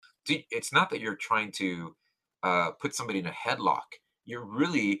it's not that you're trying to put somebody in a headlock. You're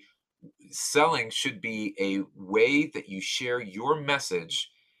really selling should be a way that you share your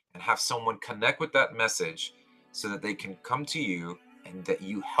message and have someone connect with that message so that they can come to you and that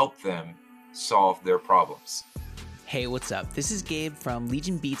you help them solve their problems. Hey, what's up? This is Gabe from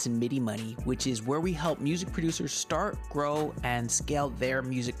Legion Beats and MIDI Money, which is where we help music producers start, grow, and scale their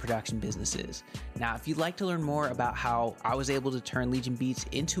music production businesses. Now, if you'd like to learn more about how I was able to turn Legion Beats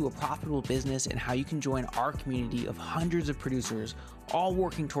into a profitable business and how you can join our community of hundreds of producers all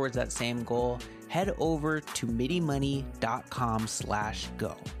working towards that same goal, head over to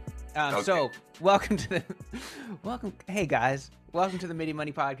midimoney.com/go. Okay. So welcome to hey guys, welcome to the MIDI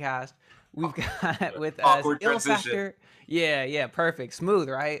Money podcast. We've got with us Awkward transition. Factor. Yeah, perfect. Smooth,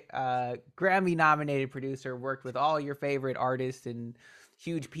 right? Grammy nominated producer, worked with all your favorite artists and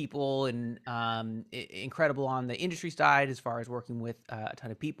huge people, and incredible on the industry side as far as working with a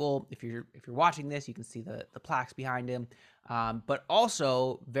ton of people. If you're watching this, you can see the plaques behind him. But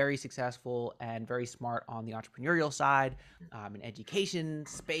also very successful and very smart on the entrepreneurial side, in education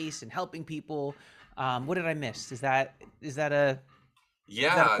space and helping people. What did I miss? Is that a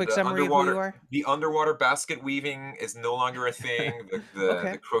Yeah, quick summary of who you are? the underwater basket weaving is no longer a thing. The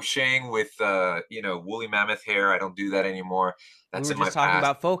Okay. crocheting with woolly mammoth hair, I don't do that anymore. We That's were in my just talking past.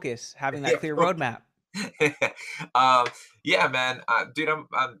 about focus, having that Yeah, clear okay. roadmap. um, yeah, man, dude,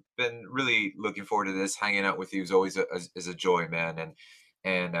 I've been really looking forward to this. Hanging out with you is always is a joy, man,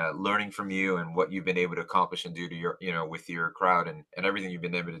 and learning from you and what you've been able to accomplish and do to your with your crowd and everything you've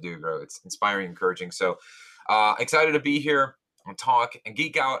been able to do, bro. It's inspiring, encouraging. So excited to be here and talk and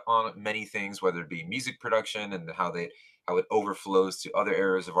geek out on many things, whether it be music production and how it overflows to other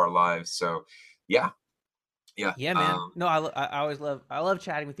areas of our lives. So yeah, yeah. Yeah, man. No, I always love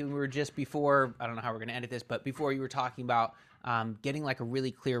chatting with you. We were just before, I don't know how we're going to end this, but before you were talking about getting like a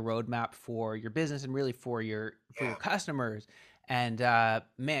really clear roadmap for your business and really for your Yeah. customers. And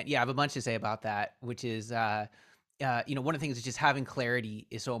man, yeah, I have a bunch to say about that, which is one of the things is just having clarity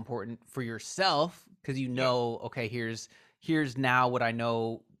is so important for yourself, because Yeah. okay, here's now what I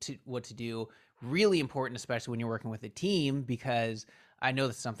know what to do. Really important, especially when you're working with a team, because I know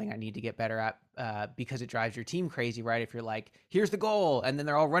that's something I need to get better at, because it drives your team crazy, right? If you're like, here's the goal, and then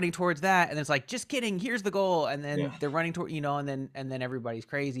they're all running towards that, and then it's like, just kidding, here's the goal, and then Yeah. they're running toward, and then everybody's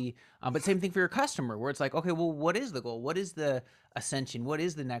crazy. But same thing for your customer, where it's like, okay, well, what is the goal? What is the ascension? What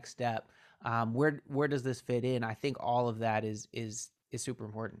is the next step? Where does this fit in? I think all of that is super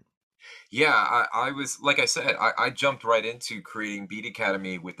important. Yeah, I was like I said, I jumped right into creating Beat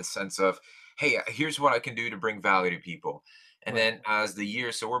Academy with the sense of, hey, here's what I can do to bring value to people. And Right. then as the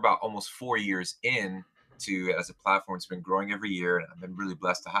years, so we're about almost 4 years in to as a platform, it's been growing every year, and I've been really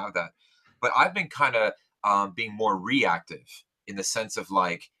blessed to have that. But I've been kind of being more reactive in the sense of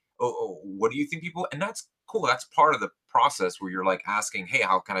like, what do you think people? And that's cool. That's part of the process where you're like asking, hey,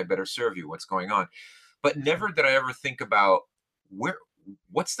 how can I better serve you? What's going on? But never did I ever think about where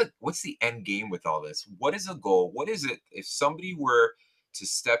what's the end game with all this? What is a goal? What is it if somebody were to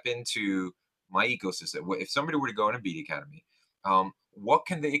step into my ecosystem? If somebody were to go in a Beat Academy, what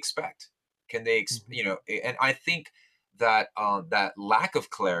can they expect? Can they, Mhm. And I think that that lack of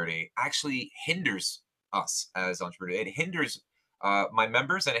clarity actually hinders us as entrepreneurs. It hinders my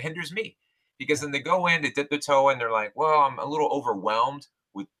members and it hinders me because Yeah. then they go in, they dip their toe, and they're like, "Well, I'm a little overwhelmed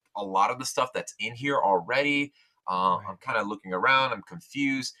with a lot of the stuff that's in here already. I'm Right. kind of looking around. I'm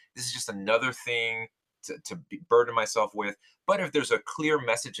confused. This is just another thing to burden myself with. But if there's a clear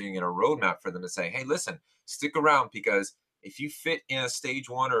messaging and a roadmap for them to say, hey, listen, stick around because if you fit in a stage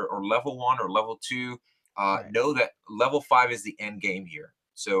one or level one or level two, Right. know that level five is the end game here.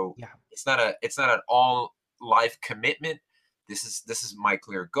 So Yeah. it's not an all life commitment. This is my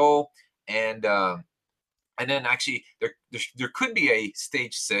clear goal. And then actually there could be a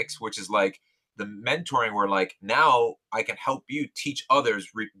stage six, which is like the mentoring where like now I can help you teach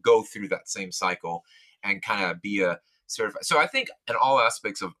others go through that same cycle and kind of be a certified. So I think in all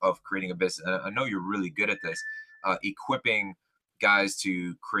aspects of creating a business, and I know you're really good at this, equipping guys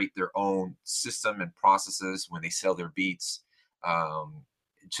to create their own system and processes when they sell their beats, um,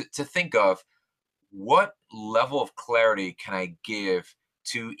 to think of what level of clarity can I give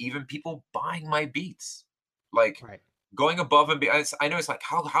to even people buying my beats? Like Right. going above and beyond. I know it's like,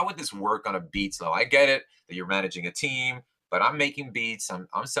 how would this work on a beats level? I get it that you're managing a team, but I'm making beats. I'm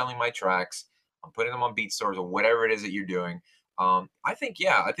selling my tracks. I'm putting them on beat stores or whatever it is that you're doing. I think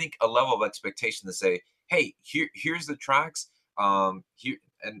a level of expectation to say, hey, here's the tracks. Here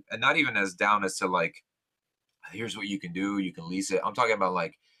and not even as down as to like, here's what you can do. You can lease it. I'm talking about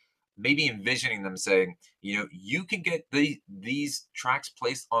like maybe envisioning them saying, you can get these tracks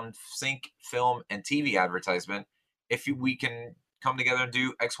placed on sync, film, and TV advertisement if we can come together and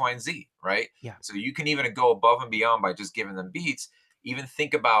do X, Y, and Z, right? Yeah. So you can even go above and beyond by just giving them beats. Even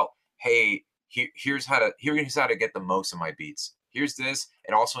think about, hey, here's how to get the most of my beats. Here's this.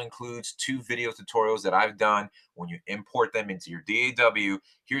 It also includes 2 video tutorials that I've done. When you import them into your DAW,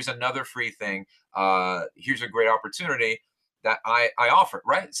 here's another free thing. Here's a great opportunity that I offer,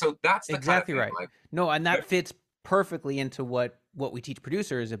 right? So that's the kind of Exactly thing. right. Like, No, and yeah, that fits perfectly into what we teach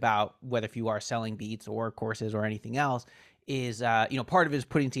producers about, whether if you are selling beats or courses or anything else, is part of it is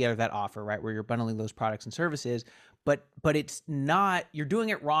putting together that offer, right, where you're bundling those products and services. But it's not, you're doing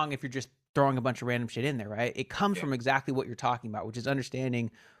it wrong if you're just throwing a bunch of random shit in there, right? It comes yeah, from exactly what you're talking about, which is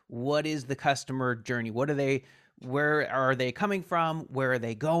understanding what is the customer journey, where are they coming from, where are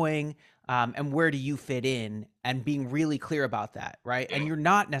they going, and where do you fit in, and being really clear about that, right? yeah, And you're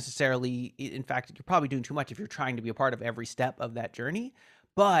not necessarily, in fact, you're probably doing too much if you're trying to be a part of every step of that journey.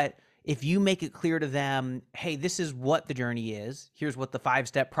 But if you make it clear to them, hey, this is what the journey is, here's what the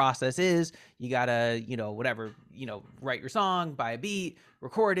 5-step process is. You gotta, whatever, write your song, buy a beat,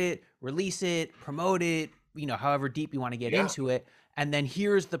 record it, release it, promote it, however deep you want to get yeah, into it. And then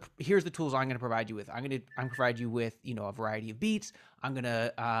here's the tools I'm going to provide you with. I'm going to provide you with a variety of beats. I'm going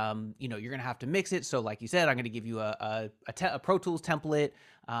to you're going to have to mix it. So like you said, I'm going to give you a Pro Tools template.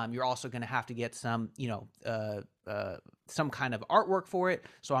 You're also going to have to get some some kind of artwork for it.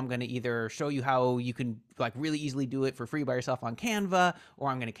 So I'm going to either show you how you can like really easily do it for free by yourself on Canva, or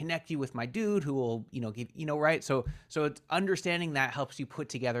I'm going to connect you with my dude who will give right. So it's understanding that helps you put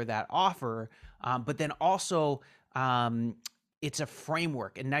together that offer, but then also it's a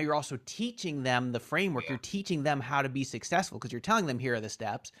framework, and now you're also teaching them the framework. yeah, You're teaching them how to be successful because you're telling them here are the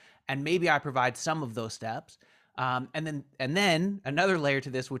steps, and maybe I provide some of those steps. And then another layer to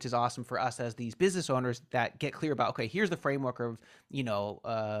this, which is awesome for us as these business owners that get clear about, okay, here's the framework of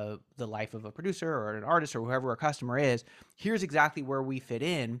the life of a producer or an artist or whoever a customer is. Here's exactly where we fit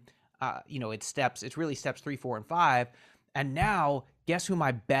in. It's really steps 3, 4, and 5. And now, guess who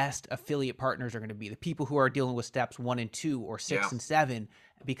my best affiliate partners are going to be? The people who are dealing with steps 1 and 2 or 6 yeah, and 7,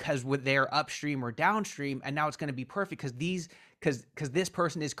 because with their upstream or downstream. And now it's going to be perfect because this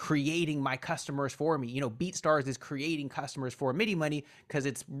person is creating my customers for me. BeatStars is creating customers for MIDI Money because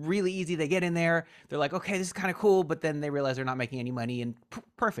it's really easy. They get in there, they're like, okay, this is kind of cool, but then they realize they're not making any money, and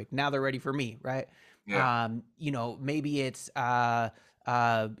perfect. Now they're ready for me, right? yeah. Maybe it's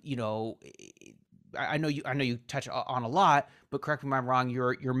I know you touch on a lot, but correct me if I'm wrong.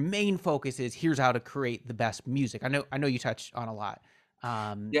 Your main focus is here's how to create the best music. I know you touch on a lot.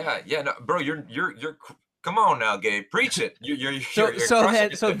 Um, Yeah, yeah, no, bro, come on now, Gabe, preach it. so You're so crushing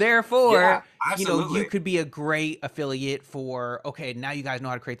that it. so Yeah, therefore, you absolutely. could be a great affiliate for, okay, now you guys know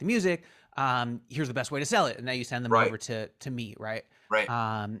how to create the music. Here's the best way to sell it, and now you send them Right, over to me, right? right.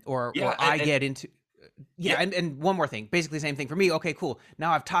 Or Yeah, I get into, yeah. yeah, And one more thing, basically the same thing for me. Okay, cool,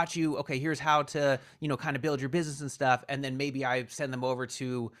 now I've taught you, okay, here's how to kind of build your business and stuff, and then maybe I send them over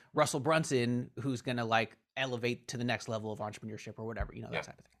to Russell Brunson, who's gonna like elevate to the next level of entrepreneurship or whatever, yeah. that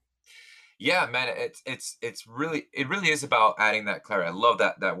type of thing. Yeah, man, it really is about adding that clarity. I love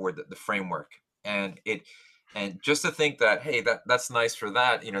that word, the framework, and just to think that, hey, that's nice for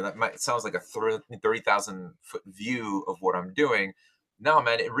that. That might sounds like a 30,000 foot view of what I'm doing. No,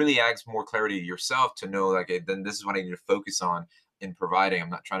 man, it really adds more clarity to yourself to know, like, hey, then this is what I need to focus on in providing. I'm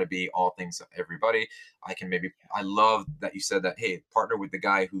not trying to be all things to everybody. I love that you said that. Hey, partner with the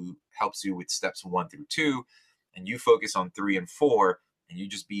guy who helps you with steps 1 through 2, and you focus on 3 and 4, and you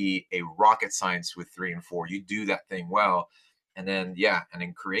just be a rocket science with 3 and 4. You do that thing well, and then yeah, and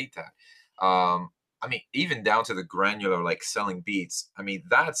then create that. I mean, even down to the granular, like selling beats. I mean,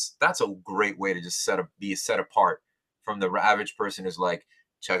 that's a great way to just be set apart from the average person who's like,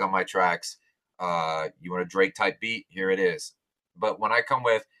 check out my tracks. You want a Drake type beat? Here it is. But when I come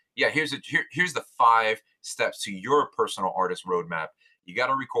with, yeah, here's the 5 steps to your personal artist roadmap. You got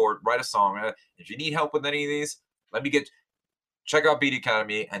to record, write a song. If you need help with any of these, let me get check out Beat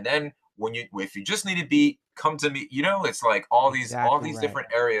Academy, and then if you just need a beat, come to me. It's like all Exactly these right. different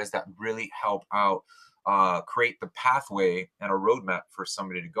areas that really help out, create the pathway and a roadmap for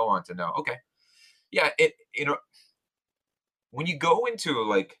somebody to go on to know. Okay, yeah, when you go into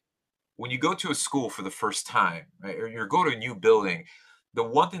like when you go to a school for the first time, right, or you go to a new building, the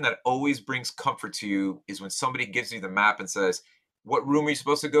one thing that always brings comfort to you is when somebody gives you the map and says, "What room are you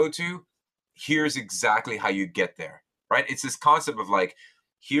supposed to go to? Here's exactly how you get there." Right? It's this concept of like,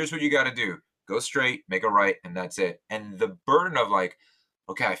 here's what you got to do: go straight, make a right, and that's it. And the burden of like,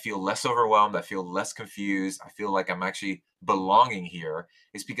 okay, I feel less overwhelmed, I feel less confused, I feel like I'm actually belonging here,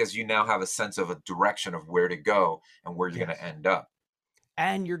 is because you now have a sense of a direction of where to go and where you're going to Yes. end up.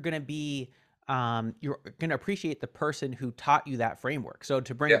 And you're gonna appreciate the person who taught you that framework. So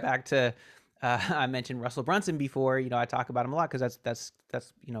to bring Yeah. it back to, I mentioned Russell Brunson before. I talk about him a lot because that's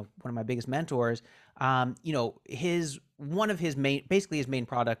one of my biggest mentors. His one of his main basically his main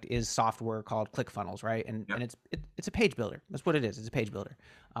product is software called ClickFunnels, right? And Yeah. it's a page builder. That's what it is. It's a page builder,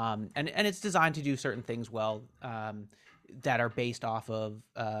 and it's designed to do certain things well. That are based off of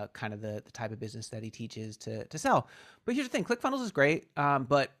kind of the type of business that he teaches to sell. But here's the thing: ClickFunnels is great,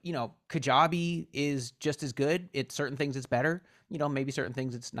 but Kajabi is just as good. It's certain things it's better. Maybe certain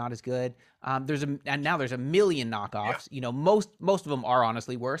things it's not as good. And now there's a million Yeah. knockoffs. Most of them are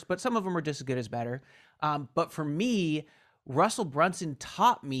honestly worse, but some of them are just as good as better. But for me, Russell Brunson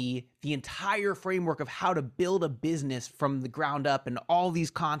taught me the entire framework of how to build a business from the ground up and all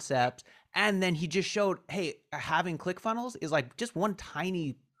these concepts. And then he just showed, hey, having ClickFunnels is like just one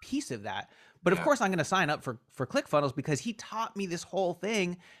tiny piece of that. But of Yeah. course, I'm going to sign up for ClickFunnels because he taught me this whole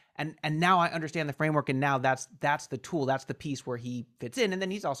thing, and now I understand the framework, and now that's the tool, that's the piece where he fits in. And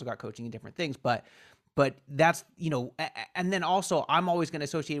then he's also got coaching and different things, but that's and then also I'm always going to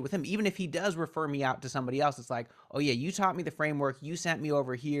associate with him, even if he does refer me out to somebody else. It's like, oh yeah, you taught me the framework, you sent me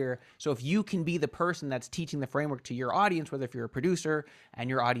over here. So if you can be the person that's teaching the framework to your audience, whether if you're a producer and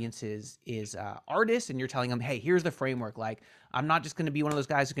your audience is artists, and you're telling them, hey, here's the framework. Like, I'm not just going to be one of those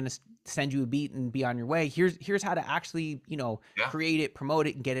guys who's going to send you a beat and be on your way. Here's how to actually Yeah. create it, promote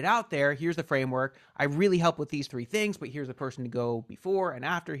it, and get it out there. Here's the framework. I really help with these three things, but here's the person to go before and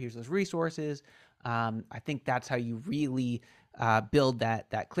after. Here's those resources. I think that's how you really build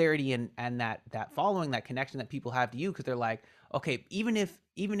that clarity and that following, that connection that people have to you, because they're like, okay, even if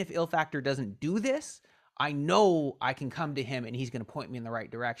Ill Factor doesn't do this, I know I can come to him and he's going to point me in the right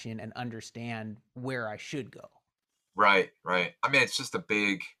direction and understand where I should go. Right, right. I mean, it's just a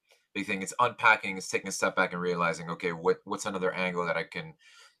big thing. It's unpacking, it's taking a step back and realizing, okay, what's another angle that I can,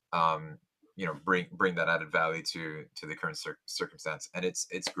 um, bring that added value to the current circumstance. And it's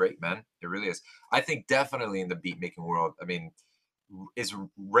great, man. It really is. I think definitely in the beat making world, I mean, is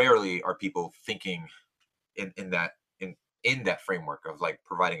rarely are people thinking in that in that framework of like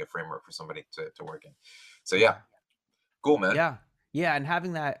providing a framework for somebody to work in. So yeah, Yeah. cool, man. Yeah. Yeah, and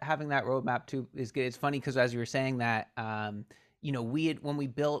having that roadmap too is good. It's funny because as you were saying that, we had when we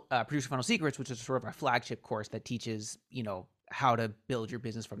built Producer Funnel Secrets, which is sort of our flagship course that teaches how to build your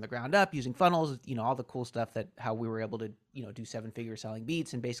business from the ground up using funnels, all the cool stuff, that how we were able to do seven-figure selling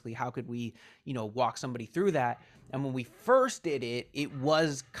beats, and basically how could we walk somebody through that. And when we first did it, it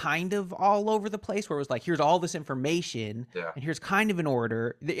was kind of all over the place, where it was like, here's all this information Yeah. and here's kind of an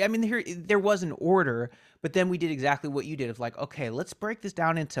order. I mean, there was an order, but then we did exactly what you did. Of like, okay, let's break this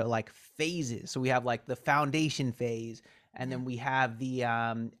down into like phases. So we have like the foundation phase, and Mhm. then we have the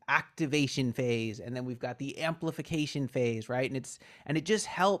activation phase, and then we've got the amplification phase, right? And it just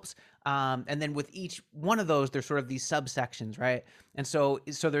helps. And then with each one of those, there's sort of these subsections, right? And so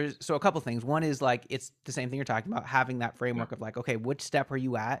there's a couple things. One is like, it's the same thing you're talking about, having that Yeah. framework of like, okay, which step are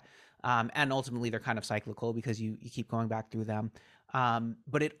you at? And ultimately, they're kind of cyclical because you keep going back through them.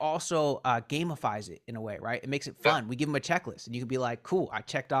 But it also gamifies it in a way, right? It makes it Yeah. fun. We give them a checklist, and you can be like, cool, I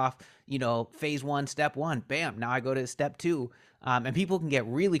checked off, phase one, step one, bam, now I go to step two. And people can get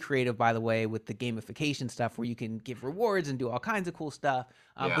really creative, by the way, with the gamification stuff, where you can give rewards and do all kinds of cool stuff.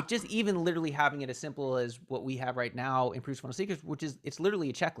 Yeah. But just even literally having it as simple as what we have right now in Producer Funnel Secrets, which is, it's literally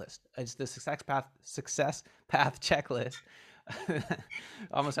a checklist. It's the success path checklist.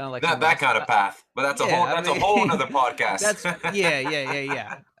 Almost sounded like That someone that else. kind of path. But Yeah, I that's a whole mean, another podcast. that's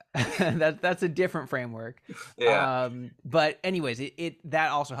yeah. That's a different framework. Yeah. But anyways, it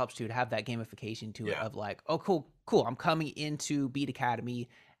that also helps too, to have that gamification to it Yeah. of like, oh, cool, I'm coming into Beat Academy,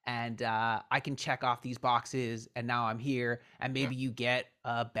 and I can check off these boxes, and now I'm here. And Yeah. maybe you get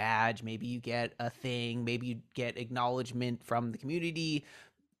a badge, maybe you get a thing, maybe you get acknowledgement from the community,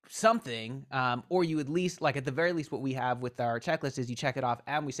 something, or you at least, like, at the very least, what we have with our checklist is you check it off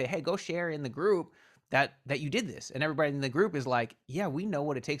and we say, hey, go share in the group that you did this, and everybody in the group is like, yeah, we know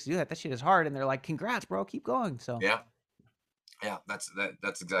what it takes to do that shit is hard, and they're like, congrats bro, keep going. So Yeah. Yeah.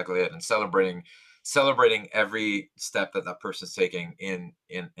 That's exactly it. And celebrating every step that that person's taking in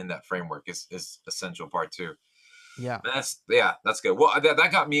that framework is essential part too. yeah. That's good. Well,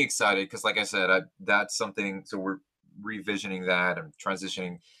 that got me excited because, like I said, that's something. So we're revisioning that and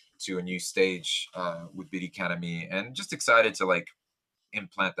transitioning to a new stage with Beat Academy, and just excited to like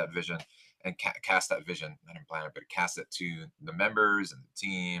implant that vision and cast that vision, not implant it, but cast it to the members and the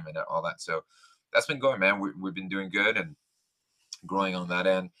team and all that. So that's been going, man. We've been doing good, and growing on that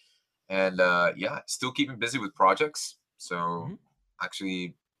end. And yeah, still keeping busy with projects. So Mhm.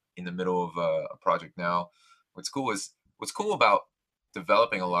 actually in the middle of a project now. What's cool about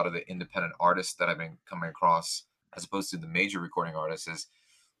developing a lot of the independent artists that I've been coming across as opposed to the major recording artists is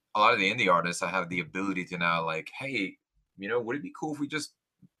a lot of the indie artists I have the ability to now like, hey, would it be cool if we just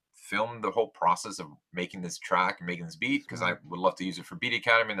film the whole process of making this track and making this beat because I Smart. would love to use it for Beat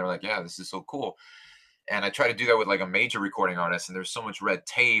Academy. And they're like, yeah, this is so cool. And I try to do that with like a major recording artist, and there's so much red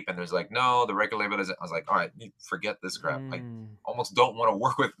tape, and there's like, no, the record label doesn't. I was like, all right, forget this crap. I Mm. almost don't want to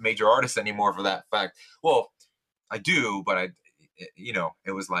work with major artists anymore for that fact. Well, I do, but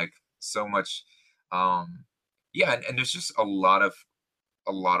it was like so much. Um, yeah, and there's just a lot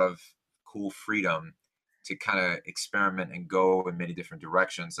of cool freedom to kind of experiment and go in many different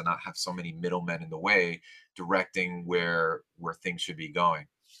directions and not have so many middlemen in the way directing where things should be going.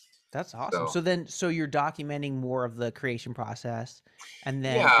 That's awesome. So So you're documenting more of the creation process, and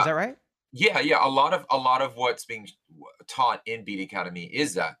then is yeah, that right? yeah. A lot of what's being taught in Beat Academy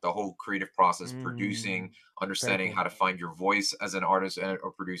is that the whole creative process, producing, Mm. Very understanding cool. how to find your voice as an artist and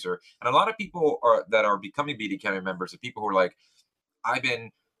or producer. And a lot of people that are becoming Beat Academy members are people who are like, I've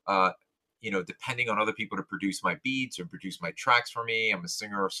been, uh, depending on other people to produce my beats or produce my tracks for me. I'm a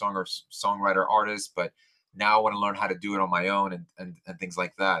singer, songwriter, artist, but now I want to learn how to do it on my own and things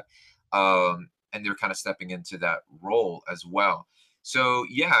like that. And they're kind of stepping into that role as well. So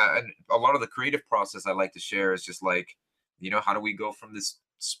yeah, and a lot of the creative process I like to share is just like, how do we go from this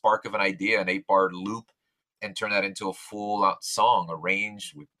spark of an idea, an 8-bar loop, and turn that into a full out song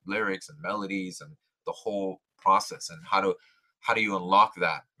arranged with lyrics and melodies and the whole process, and how do you unlock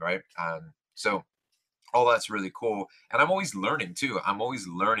that, right? So all that's really cool, and I'm always learning too. I'm always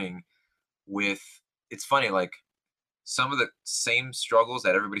learning with. It's funny, like some of the same struggles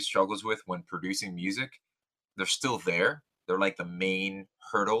that everybody struggles with when producing music, they're still there. They're like the main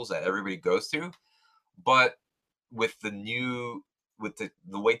hurdles that everybody goes through. But with the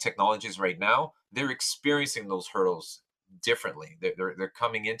way technology is right now, they're experiencing those hurdles differently. They're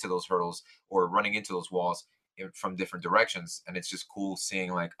coming into those hurdles or running into those walls from different directions, and it's just cool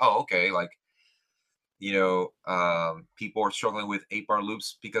seeing like, oh, okay, like people are struggling with 8-bar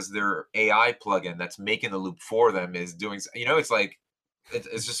loops because their AI plugin that's making the loop for them is doing. It's like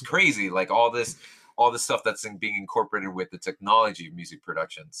it's just crazy, like all this stuff that's being incorporated with the technology of music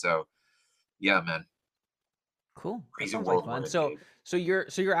production. So yeah, man, Cool. That crazy sounds like world fun. we're in, So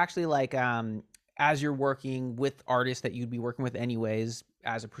Dave. you're actually like as you're working with artists that you'd be working with anyways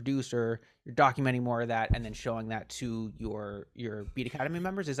as a producer, you're documenting more of that and then showing that to your Beat Academy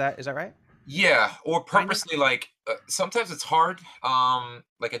members. Is that right? Yeah, or Kind of? purposely like sometimes it's hard.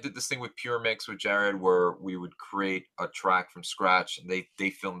 Like I did this thing with Pure Mix with Jared where we would create a track from scratch and they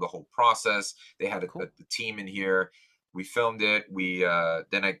filmed the whole process. They had a Cool. team in here. We filmed it. We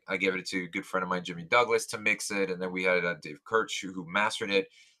then I gave it to a good friend of mine, Jimmy Douglas, to mix it, and then we had Dave Kirch who mastered it.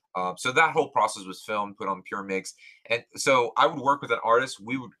 So that whole process was filmed, put on Pure Mix, and so I would work with an artist.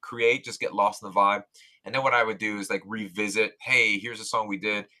 We would create, just get lost in the vibe, and then what I would do is like revisit. Hey, here's a song we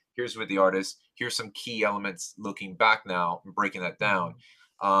did. Here's with the artist. Here's some key elements looking back now and breaking that down.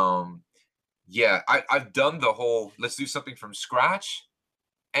 Mhm. Um, yeah, I've done the whole let's do something from scratch,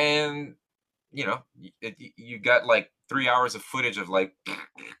 and you got like 3 hours of footage of like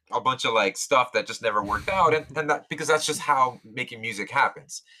a bunch of like stuff that just never worked out, and that because that's just how making music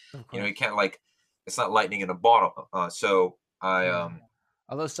happens. Of You course. can't like it's not lightning in a bottle. So I Yeah.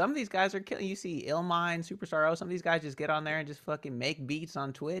 Although some of these guys are killing. You see Illmind, Superstar O. Some of these guys just get on there and just fucking make beats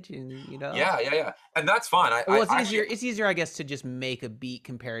on Twitch, and yeah, yeah, yeah, and that's fine. I, Well, I it's actually easier. It's easier, I guess, to just make a beat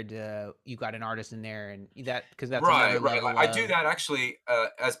compared to you got an artist in there, and that because that's another right, right. Like level I do of. that actually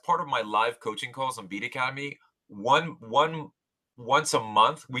as part of my live coaching calls on Beat Academy. One once a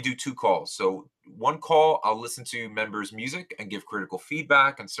month we do two calls. So one call I'll listen to members' music and give critical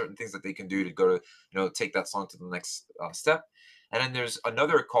feedback and certain things that they can do to go to take that song to the next step. And then there's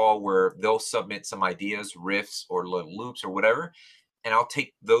another call where they'll submit some ideas, riffs, or little loops or whatever, and I'll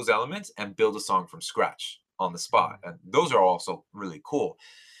take those elements and build a song from scratch on the spot. And those are also really cool.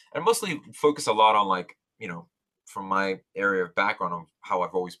 And I mostly focus a lot on like from my area of background of how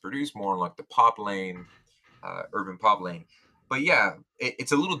I've always produced more on like the pop lane, urban pop lane. But yeah,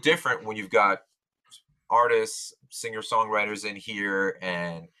 it's a little different when you've got artists, singer songwriters in here,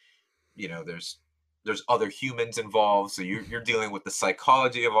 and there's other humans involved. So you're dealing with the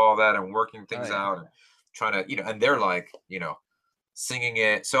psychology of all that and working Oh things yeah. out and trying to and they're like singing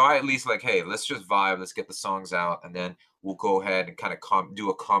it. So I at least like, hey, let's just vibe, let's get the songs out, and then we'll go ahead and kind of do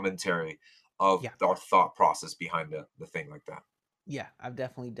a commentary of Yeah. our thought process behind the thing like that. Yeah. I've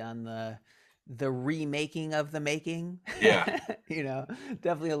definitely done the remaking of the making. Yeah. You know,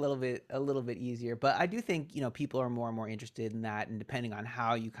 definitely a little bit easier. But I do think, you know, people are more and more interested in that, and depending on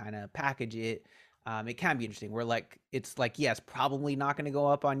how you kind of package it, it can be interesting. Where like it's like, yes, probably not going to go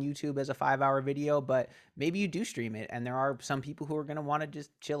up on YouTube as a 5 hour video, but maybe you do stream it, and there are some people who are going to want to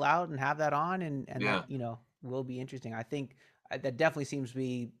just chill out and have that on, and that, Yeah. you know, will be interesting. I think that definitely seems to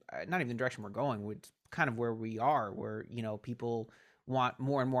be not even the direction we're going. It's kind of where we are, where, you know, people want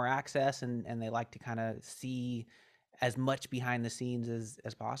more and more access, and they like to kind of see as much behind the scenes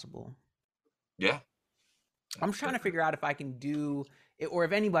as possible. Yeah. I'm trying to figure out if I can do it, or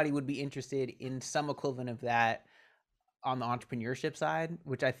if anybody would be interested in some equivalent of that on the entrepreneurship side,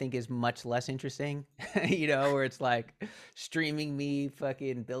 which I think is much less interesting, you know, where it's like streaming me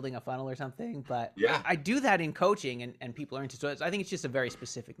fucking building a funnel or something. But Yeah. I do that in coaching, and people are into, so I think it's just a very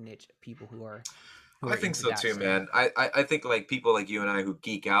specific niche of people who I are think into so that too, stuff. man. I think like people like you and I who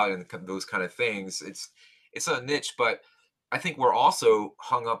geek out and those kind of things, it's a niche, but I think we're also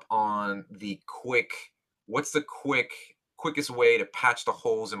hung up on the quick, what's the quickest way to patch the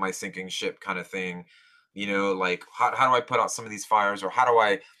holes in my sinking ship kind of thing. You know, like how do I put out some of these fires, or how do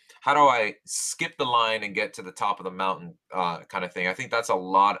I skip the line and get to the top of the mountain kind of thing. I think that's a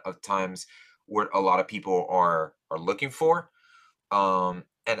lot of times what a lot of people are looking for, and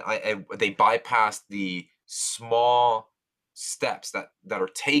they bypass the small steps that are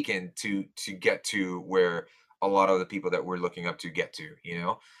taken to get to where a lot of the people that we're looking up to get to,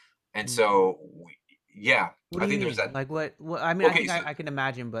 and Mm. so yeah, What do I you think there's mean? that. Like what? I mean, I Okay, think I can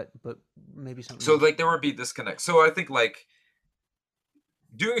imagine, but maybe so something. like there would be disconnect. So I think like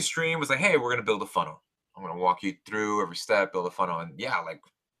doing a stream was like, hey, we're gonna build a funnel. I'm gonna walk you through every step, build a funnel, and yeah, like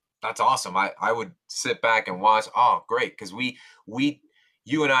that's awesome. I would sit back and watch. Oh, great, because we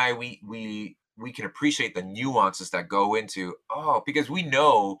you and I we can appreciate the nuances that go into, because we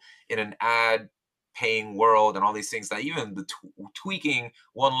know in an ad paying world and all these things that even the tweaking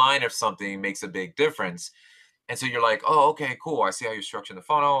one line of something makes a big difference. And so you're like, oh, okay, cool. I see how you're structuring the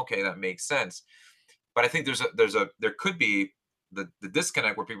funnel. Okay, that makes sense. But I think there could be the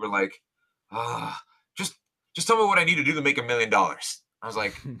disconnect where people are like, ah, just just tell me what I need to do to make $1 million. I was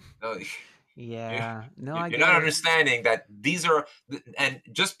like, no, you're, Yeah. No, I you're get not it. understanding that these are, and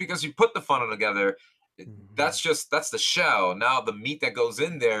just because you put the funnel together, Mhm. that's the shell. Now the meat that goes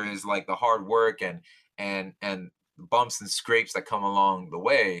in there is like the hard work and bumps and scrapes that come along the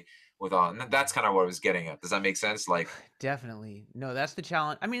way with all. And that's kind of what I was getting at. Does that make sense? Like, Definitely. No, that's the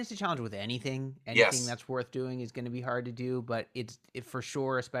challenge. I mean, it's a challenge with anything. Anything yes, that's worth doing is going to be hard to do, but it for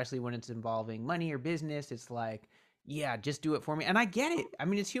sure, especially when it's involving money or business, it's like, yeah, just do it for me. And I get it. I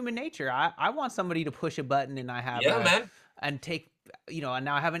mean, it's human nature. I want somebody to push a button and I have yeah, a man, and take, you know, and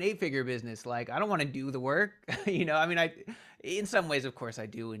now I have an 8 figure business. Like, I don't want to do the work. You know, I mean, in some ways, of course, I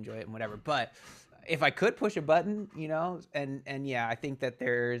do enjoy it and whatever, but if I could push a button, you know, and yeah, I think that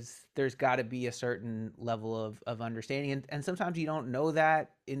there's got to be a certain level of understanding, and sometimes you don't know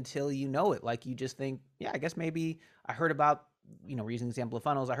that until you know it. Like you just think, yeah, I guess maybe I heard about, you know, we're using the example of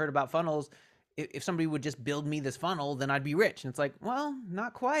funnels. I heard about funnels. If somebody would just build me this funnel, then I'd be rich. And it's like, well,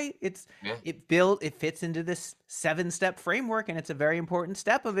 not quite. yeah, It fits into this 7 step framework, and it's a very important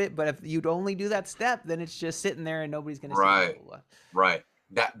step of it. But if you'd only do that step, then it's just sitting there and nobody's gonna see it. Blah right. blah blah. Right.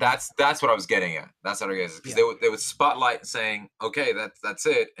 That Yeah. that's what I was getting at. That's what I guess, because Yeah. they would spotlight saying, okay, that's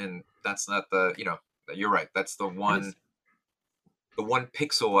it, and that's not the, you're right. That's And it's the one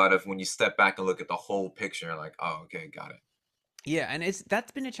pixel out of when you step back and look at the whole picture. You're like, oh, okay, got it. Yeah, and it's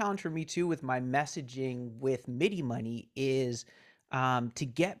that's been a challenge for me too with my messaging with MIDI money is to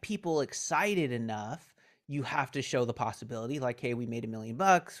get people excited enough, you have to show the possibility like, hey, we made $1 million,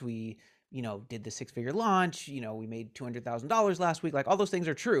 we, you know, did the 6 figure launch, you know, we made $200,000 last week, like all those things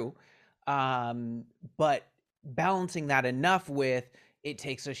are true. Um, but balancing that enough with it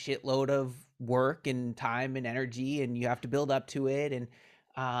takes a shitload of work and time and energy, and you have to build up to it, and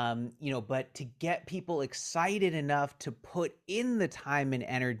you know, but to get people excited enough to put in the time and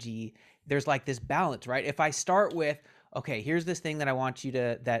energy, there's like this balance, right? If I start with, okay, here's this thing that I want you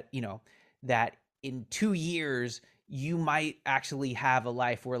to, that, you know, that in 2 years, you might actually have a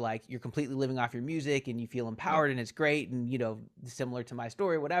life where like you're completely living off your music and you feel Yeah. empowered and it's great. And, you know, similar to my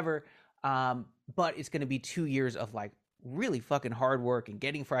story, whatever. But it's going to be 2 years of like really fucking hard work and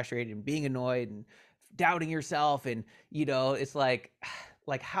getting frustrated and being annoyed and doubting yourself. And, you know, it's like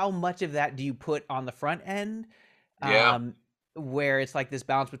how much of that do you put on the front end, Yeah. um where it's like this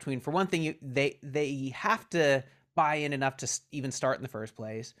balance between, for one thing, they have to buy in enough to even start in the first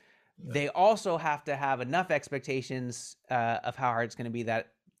place. Yeah. They also have to have enough expectations of how hard it's going to be,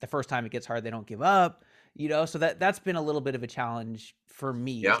 that the first time it gets hard they don't give up, So that's been a little bit of a challenge for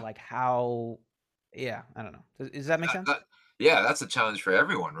me, is Yeah. like how, yeah, I don't know. Does that make sense? Yeah, that's a challenge for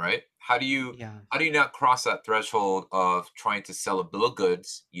everyone, right? Yeah. How do you not cross that threshold of trying to sell a bill of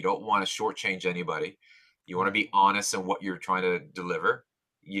goods? You don't want to shortchange anybody. You want to Right. be honest in what you're trying to deliver.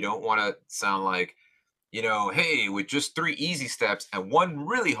 You don't want to sound like, hey, with just three easy steps and one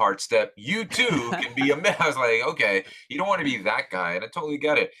really hard step, you too can be a man. I was like, okay, you don't want to be that guy, and I totally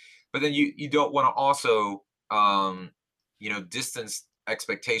get it. But then you don't want to also, distance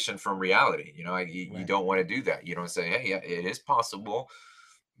expectation from reality. You Right. don't want to do that. You don't say, hey, yeah, it is possible,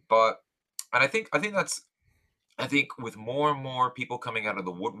 but and I think with more and more people coming out of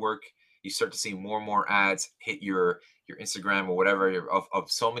the woodwork, you start to see more and more ads hit your Instagram or whatever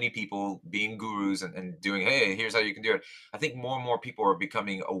of so many people being gurus and doing, hey, here's how you can do it. I think more and more people are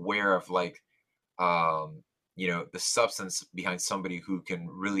becoming aware of like the substance behind somebody who can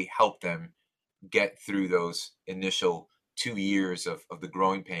really help them get through those initial 2 years of the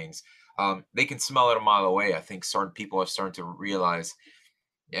growing pains. They can smell it a mile away. I think certain people are starting to realize,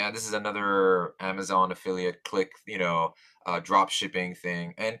 yeah, this is another Amazon affiliate click, drop shipping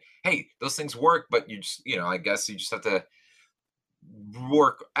thing. And hey, those things work, but I guess you just have to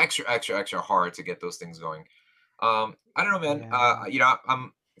work extra, extra, extra hard to get those things going. I don't know, man. Yeah.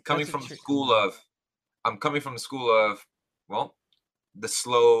 I'm coming That's a from the tricky school one. of, I'm coming from the school of, well, the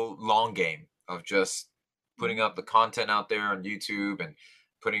slow, long game of just putting Mhm. out the content out there on YouTube and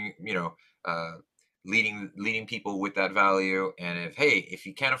putting, uh, leading people with that value. And if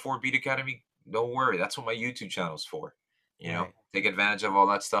you can't afford Beat Academy, don't worry. That's what my YouTube channel is for. Right. Take advantage of all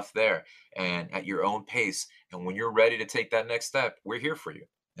that stuff there and at your own pace. And when you're ready to take that next step, we're here for you.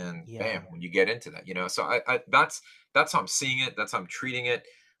 And Yeah. bam, when you get into that, so that's how I'm seeing it. That's how I'm treating it.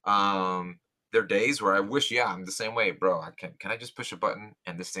 Um, there are days where I wish, yeah, I'm the same way, bro. Can I just push a button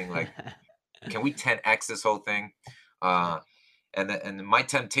and this thing, like, can we 10x this whole thing? Right. Uh, and my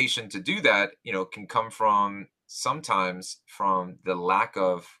temptation to do that, can come from sometimes from the lack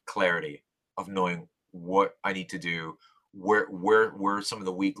of clarity of knowing what I need to do, where are some of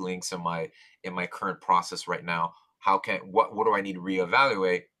the weak links in my current process right now. What do I need to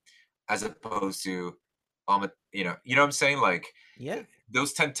reevaluate, as opposed to, what I'm saying, like, Yeah.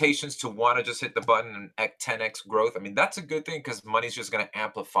 those temptations to want to just hit the button and 10x growth. I mean, that's a good thing because money's just going to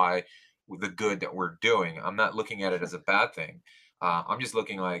amplify the good that we're doing. I'm not looking at it as a bad thing. I'm just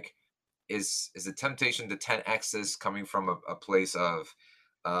looking like, is the temptation to 10x this coming from a place of,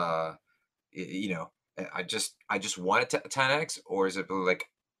 uh, y- you know, I just want it to 10x, or is it like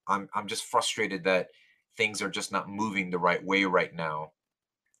I'm just frustrated that things are just not moving the right way right now,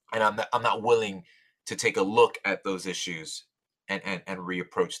 and I'm not willing to take a look at those issues and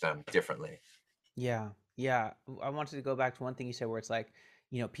reapproach them differently. Yeah, yeah. I wanted to go back to one thing you said where it's like,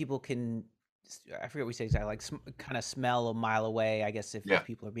 people can, I forget what we said exactly, like kind of smell a mile away, I guess, if Yeah.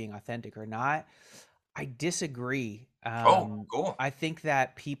 people are being authentic or not. I disagree. Oh, cool. I think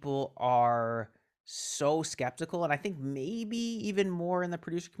that people are so skeptical, and I think maybe even more in the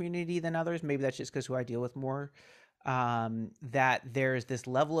producer community than others. Maybe that's just because who I deal with more. That there's this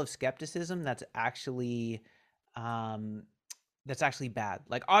level of skepticism um, that's actually bad.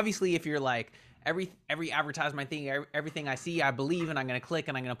 Like obviously, if you're like every advertisement thing, everything I see, I believe, and I'm gonna click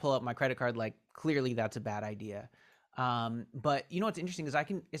and I'm gonna pull up my credit card. Like clearly, that's a bad idea. But what's interesting is I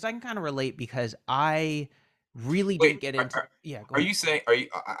can kind of relate because I really Wait, didn't get into. Yeah, go are ahead. you saying? Are you?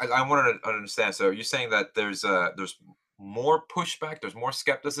 I want to understand. So you're saying that there's more pushback, there's more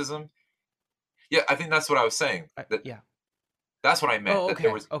skepticism. Yeah, I think that's what I was saying. Yeah. That's what I meant. Oh, That there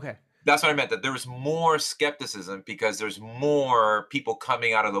okay, was. okay. That's what I meant. That there was more skepticism because there's more people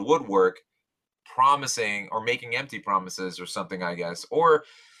coming out of the woodwork promising or making empty promises or something, I guess. Or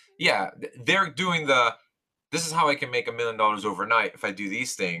yeah, they're doing this is how I can make $1 million overnight if I do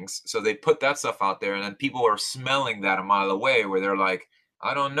these things. So they put that stuff out there, and then people are smelling that a mile away, where they're like,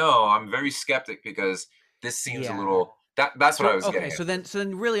 I don't know, I'm very skeptic because this seems a Yeah. little. That's what I So was okay, getting at. so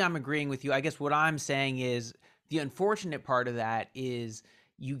then really I'm agreeing with you. I guess what I'm saying is the unfortunate part of that is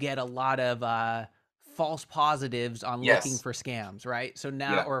you get a lot of false positives on looking Yes. for scams, right? So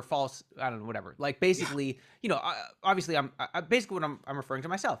now Yeah. or false, I don't know, whatever. Like Yeah. basically, obviously basically what I'm referring to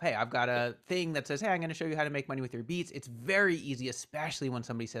myself. Hey, I've got a thing that says, "Hey, I'm going to show you how to make money with your beats." It's very easy, especially when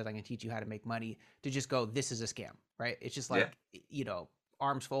somebody says, "I'm going to teach you how to make money," to just go, "This is a scam," right? It's just Yeah. like,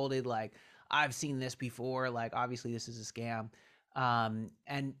 arms folded like I've seen this before. Like, obviously, this is a scam.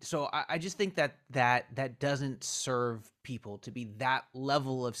 And so I just think that doesn't serve people to be that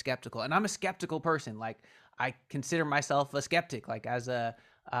level of skeptical. And I'm a skeptical person. Like, I consider myself a skeptic. Like, as a,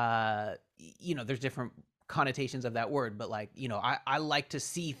 there's different connotations of that word, but like, you know, I like to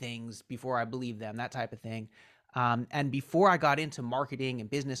see things before I believe them, that type of thing. And before I got into marketing and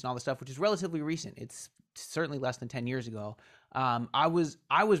business and all this stuff, which is relatively recent, it's certainly less than 10 years ago. I was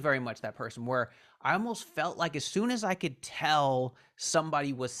very much that person where I almost felt like as soon as I could tell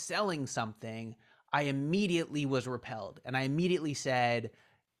somebody was selling something, I immediately was repelled, and I immediately said,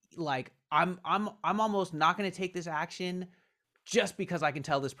 like, I'm almost not going to take this action just because I can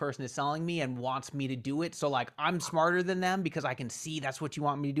tell this person is selling me and wants me to do it. So like I'm smarter than them because I can see that's what you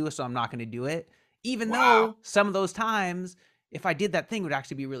want me to do, so I'm not going to do it. Even Wow. though some of those times if I did that thing it would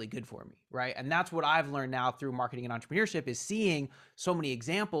actually be really good for me, right? And that's what I've learned now through marketing and entrepreneurship is seeing so many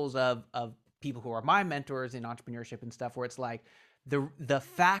examples of people who are my mentors in entrepreneurship and stuff where it's like the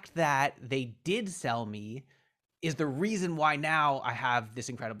fact that they did sell me is the reason why now I have this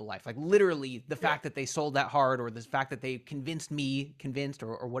incredible life. Like literally the Yeah. fact that they sold that hard or the fact that they convinced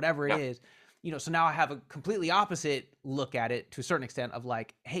or whatever it Yeah. is, you know, so now I have a completely opposite look at it to a certain extent of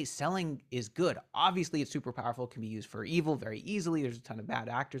like, hey, selling is good. Obviously it's super powerful, can be used for evil very easily. There's a ton of bad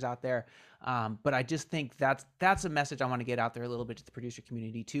actors out there. But I just think that's a message I want to get out there a little bit to the producer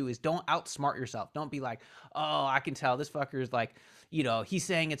community too, is don't outsmart yourself. Don't be like, oh, I can tell this fucker is like, you know, he's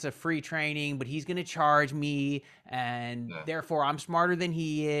saying it's a free training, but he's going to charge me and Yeah. therefore I'm smarter than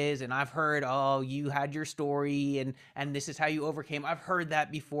he is. And I've heard, oh, you had your story and this is how you overcame. I've heard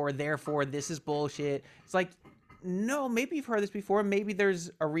that before. Therefore, this is bullshit. It's like, no, maybe you've heard this before. Maybe there's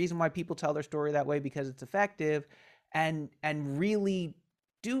a reason why people tell their story that way because it's effective and really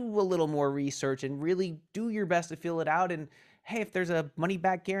do a little more research and really do your best to fill it out. And hey, if there's a money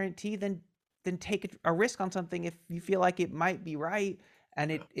back guarantee, then take a risk on something if you feel like it might be right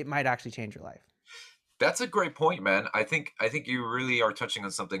and Yeah. it might actually change your life. That's a great point, man. I think you really are touching on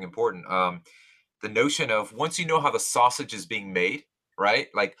something important. The notion of once you know how the sausage is being made, right?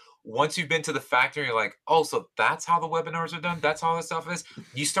 Like once you've been to the factory, you're like, oh, so that's how the webinars are done. That's how this stuff is.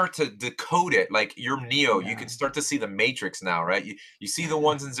 You start to decode it, like you're Neo. You Yeah. can start to see the matrix now, right? You see the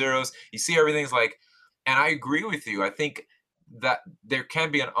ones and zeros. You see everything's like, and I agree with you. I think that there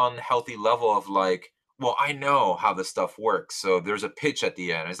can be an unhealthy level of like, well, I know how this stuff works. So there's a pitch at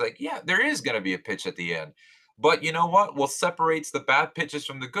the end. It's like, yeah, there is going to be a pitch at the end. But you know what separates the bad pitches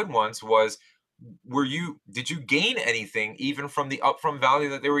from the good ones was did you gain anything even from the upfront value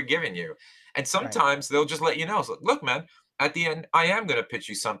that they were giving you? And Right. sometimes they'll just let you know. So, look, man, at the end, I am going to pitch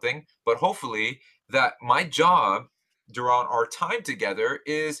you something, but hopefully that my job during our time together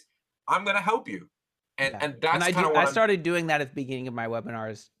is I'm going to help you. And Yeah. and And that's kind of I what I'm. started doing that at the beginning of my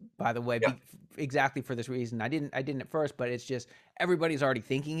webinars, by the way, Yeah. exactly for this reason. I didn't at first, but it's just everybody's already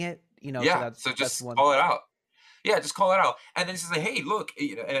thinking it, you know, so Yeah, that's so that's just one. call it out. Yeah, just call it out, and then just say, "Hey, look,"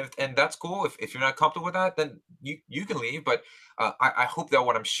 and that's cool. If you're not comfortable with that, then you can leave. But I hope that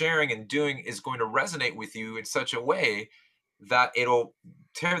what I'm sharing and doing is going to resonate with you in such a way that it'll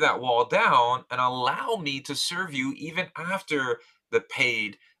tear that wall down and allow me to serve you even after the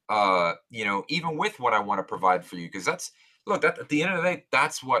paid. Even with what I want to provide for you, because that's look. That at the end of the day,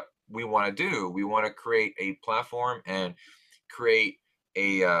 that's what we want to do. We want to create a platform and create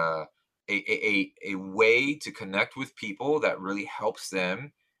a a way to connect with people that really helps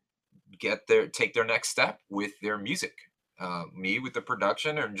them take their next step with their music. Me with the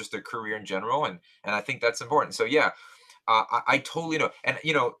production and just their career in general, and I think that's important. So yeah, I totally know. And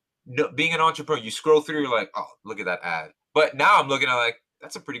no, being an entrepreneur, you scroll through, you're like, oh, look at that ad. But now I'm looking at like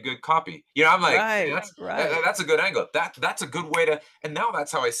that's a pretty good copy. I'm like, "Man, Right, that's right. that's a good angle. That's a good way to. And now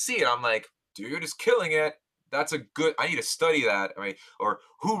that's how I see it. I'm like, dude is killing it. That's a good. I need to study that. I mean, or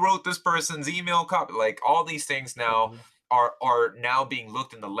who wrote this person's email copy? Like all these things now Totally. are now being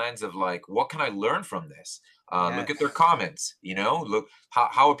looked in the lens of like, what can I learn from this? Look at their Yes. comments. Look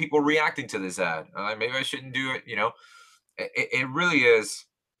how are people reacting to this ad? Maybe I shouldn't do it. It really is.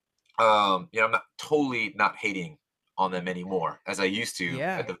 I'm not totally not hating on them anymore as I used to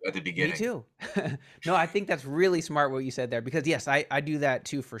Yeah. at the Me beginning. too. No, I think that's really smart what you said there because yes, I do that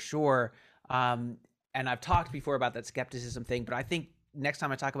too for sure. Um, and I've talked before about that skepticism thing, but I think next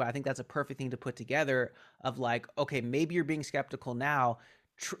time I talk about it, I think that's a perfect thing to put together of like, okay, maybe you're being skeptical now.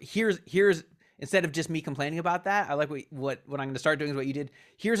 Here's instead of just me complaining about that, I like what I'm going to start doing is what you did.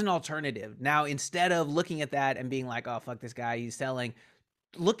 Here's an alternative. Now, instead of looking at that and being like, oh fuck this guy, he's selling,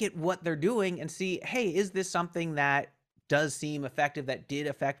 look at what they're doing and see, hey, is this something that does seem effective that did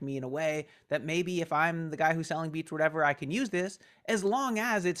affect me in a way that maybe if I'm the guy who's selling beats or whatever, I can use this as long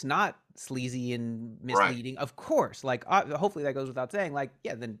as it's not sleazy and Right. misleading. Of course, like hopefully that goes without saying. Like,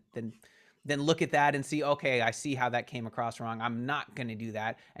 yeah, then look at that and see, okay, I see how that came across wrong. I'm not going to do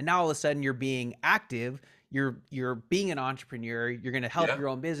that. And now all of a sudden you're being active. you're being an entrepreneur, you're going to help Yeah. your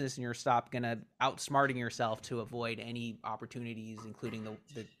own business, and you're stop going to outsmarting yourself to avoid any opportunities, including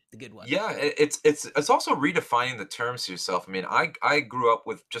the good ones. Yeah, it's also redefining the terms to yourself. I mean, I grew up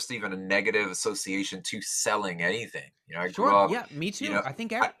with just even a negative association to selling anything. I grew Sure. up, Yeah, me you too. know, I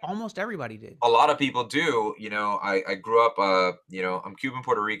think I, almost everybody did. a lot of people do. I grew up. I'm Cuban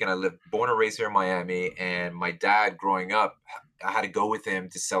Puerto Rican. I lived, born and raised here in Miami. And my dad, growing up, I had to go with him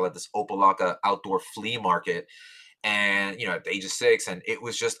to sell at this Opalaka outdoor flea market, and at the age of 6, and it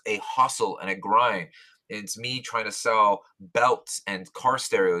was just a hustle and a grind. It's me trying to sell belts and car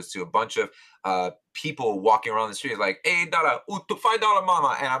stereos to a bunch of people walking around the street like, hey dollar, $5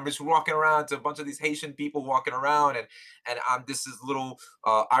 mama, and I'm just walking around to a bunch of these Haitian people walking around, and I'm this little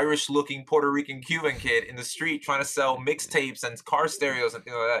Irish looking Puerto Rican Cuban kid in the street trying to sell mixtapes and car stereos and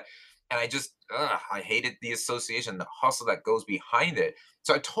things like that. And I hated the association, the hustle that goes behind it.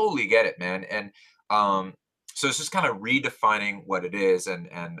 So I totally get it, man. And um so it's just kind of redefining what it is. And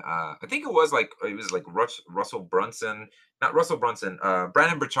I think it was like Russell Brunson, not Russell Brunson,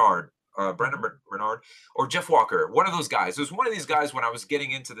 Brandon Burchard, Hmm. Bernard, or Jeff Walker, one of those guys. It was one of these guys when I was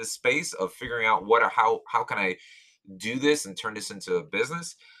getting into this space of figuring out how can I do this and turn this into a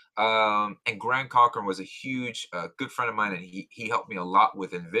business. And Grant Cochran was a huge good friend of mine, and he helped me a lot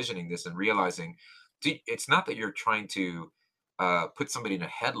with envisioning this and realizing, dude, it's not that you're trying to put somebody in a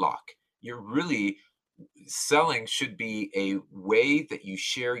headlock. You're really selling should be a way that you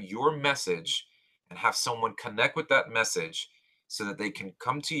share your message and have someone connect with that message so that they can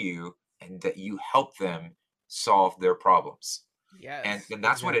come to you and that you help them solve their problems. and Yes, and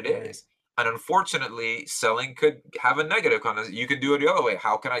that's what it exactly right. is. And unfortunately, selling could have a negative connotation. You can do it the other way.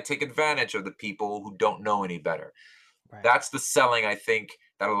 How can I take advantage of the people who don't know any better? Right. That's the selling, I think,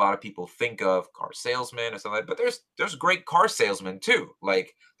 that a lot of people think of car salesman or something like. But there's great car salesmen too.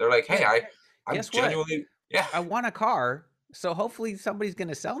 Like, they're like, hey, Yeah. I'm Guess what? genuinely, yeah. I want a car, so hopefully somebody's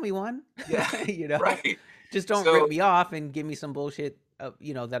gonna sell me one. Yeah. you know, Right. just don't rip So me off and give me some bullshit,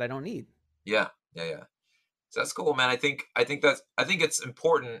 that I don't need. yeah, yeah, yeah. So that's cool, man. I think it's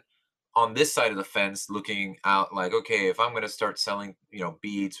important on this side of the fence, looking out like, okay, if I'm going to start selling,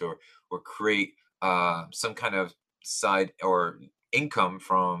 beats, or create some kind of side or income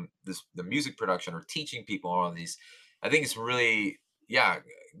from the music production, or teaching people all of these, I think it's really, yeah,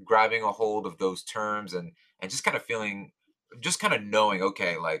 grabbing a hold of those terms, and just kind of feeling, just kind of knowing,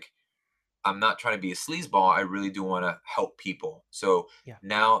 okay, like, I'm not trying to be a sleazeball. I really do want to help people. So Yeah.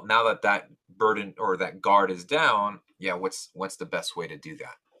 now that burden or that guard is down, yeah, what's the best way to do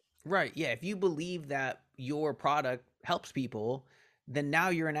Right. Yeah. If you believe that your product helps people, then now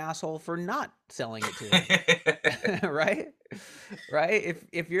you're an asshole for not selling it to them. that? right? Right?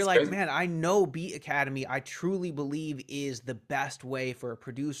 If you're It's like, crazy. man, I know Beat Academy, I truly believe is the best way for a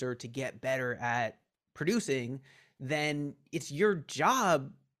producer to get better at producing, then it's your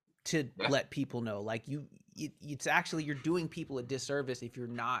job to Yeah. let people know. Like it's actually you're doing people a disservice if you're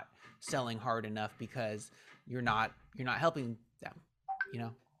not selling hard enough because you're not helping them, you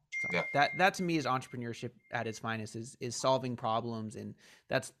know? So Yeah. that to me is entrepreneurship at its finest, is solving problems, and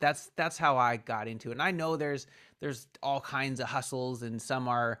that's how I got into it. And I know there's all kinds of hustles, and some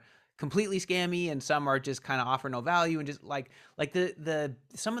are completely scammy, and some are just kind of offer no value, and just like the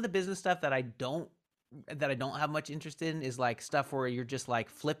some of the business stuff that I don't have much interest in is like stuff where you're just like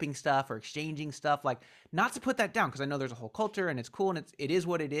flipping stuff or exchanging stuff. Like, not to put that down because I know there's a whole culture and it's cool and it is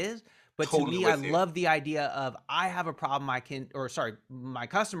what it is. But to Totally me, I with you. love the idea of I have a problem I can, or sorry, my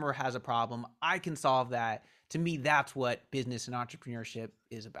customer has a problem, I can solve that. To me, that's what business and entrepreneurship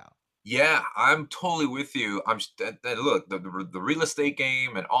is about. Yeah, I'm totally with you. Look, the real estate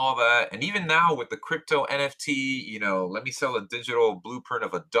game and all that, and even now with the crypto NFT, let me sell a digital blueprint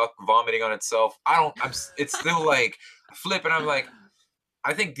of a duck vomiting on itself. I don't. It's still like flip, and I'm like,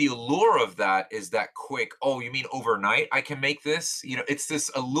 I think the allure of that is that quick. Oh, you mean overnight? I can make this. It's this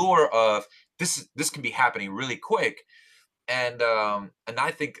allure of this can be happening really quick, and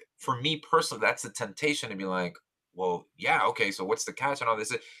I think for me personally, that's the temptation to be like, well, yeah, okay, so what's the catch and all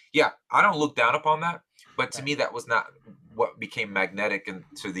this? Yeah, I don't look down upon that, but to Right. me, that was not what became magnetic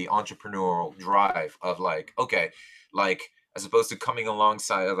into the entrepreneurial drive of like, okay, like, as opposed to coming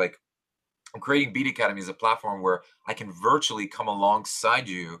alongside of like, I'm creating Beat Academy as a platform where I can virtually come alongside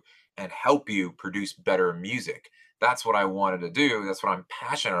you and help you produce better music. That's what I wanted to do. That's what I'm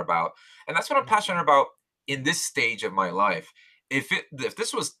passionate about. And that's what I'm Yeah. passionate about in this stage of my life. If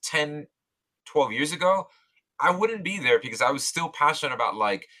this was 10, 12 years ago, I wouldn't be there because I was still passionate about,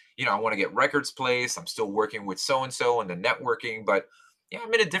 like, I want to get records placed. I'm still working with so and so and the networking, but Yeah,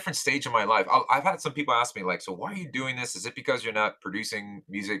 I'm in a different stage of my life. I've had some people ask me like, "So why are you doing this? Is it because you're not producing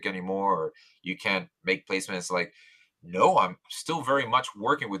music anymore, or you can't make placements?" Like, no, I'm still very much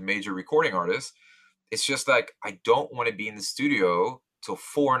working with major recording artists. It's just like I don't want to be in the studio till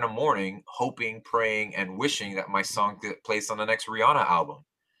 4 in the morning, hoping, praying, and wishing that my song get placed on the next Rihanna album.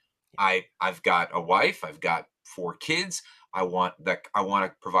 I've got a wife, I've got 4 kids. I want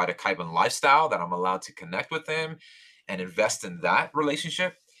to provide a Kaiban lifestyle that I'm allowed to connect with them and Right. invest in that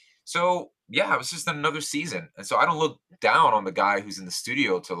relationship. So yeah, it was just another season. And so I don't look down on the guy who's in the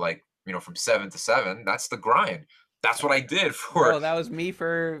studio to like, from 7 to 7. That's the grind. That's what I did for Bro, that was me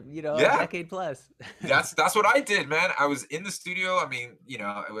for, a yeah, decade plus. that's what I did, man. I was in the studio. I mean,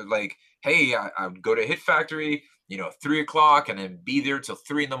 it was like, hey, I would go to Hit Factory, 3 o'clock, and then be there till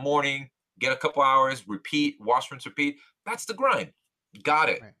 3 in the morning. Get a couple hours, repeat, wash, rinse, repeat. That's the grind. Got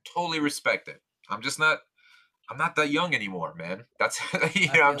it. Right. Totally respect it. I'm just not. I'm not that young anymore, man. That's I I'm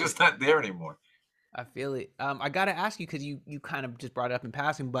feel it. just not there anymore. I feel it. I gotta ask you because you kind of just brought it up in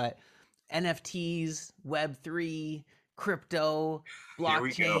passing, but NFTs, Web3, crypto, Here we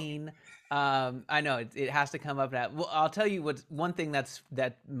go. blockchain. I know it has to come up. That well, I'll tell you what's one thing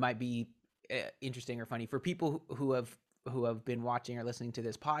that might be interesting or funny for people who have been watching or listening to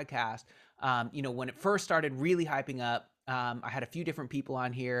this podcast. When it first started really hyping up, I had a few different people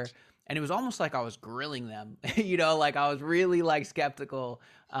on here, and it was almost like I was grilling them. Like I was really like skeptical,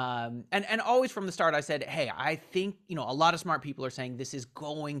 and always from the start, I said, hey, I think, a lot of smart people are saying this is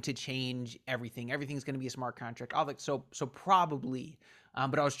going to change everything. Everything's going to be a smart contract. I was like, so probably.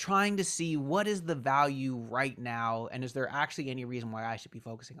 But I was trying to see what is the value right now, and is there actually any reason why I should be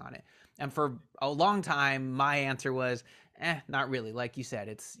focusing on it? And for a long time, my answer was, not really. Like you said,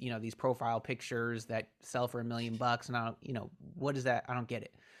 it's these profile pictures that sell for $1 million, and I don't, what is that? I don't get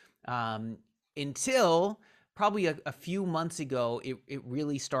it. Um, until probably a few months ago, it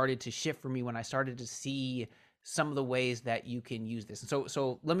really started to shift for me when I started to see some of the ways that you can use this. And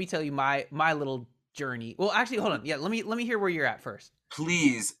so let me tell you my little journey. Well, actually, hold on. Yeah, let me hear where you're at first.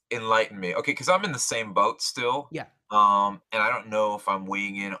 Please enlighten me. Okay, because I'm in the same boat still. Yeah. And I don't know if I'm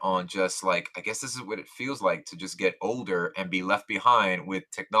weighing in on just like, I guess this is what it feels like to just get older and be left behind with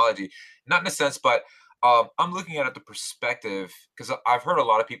technology. Not in a sense, but I'm looking at it the perspective because I've heard a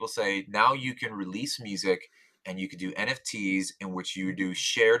lot of people say now you can release music and you could do NFTs in which you do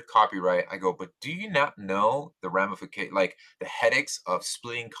shared copyright. I go, but do you not know the ramification, like the headaches of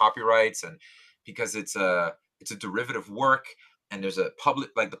splitting copyrights, and because it's a derivative work, and there's a public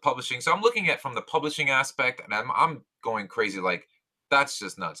like the publishing. So I'm looking at from the publishing aspect, and I'm going crazy. Like that's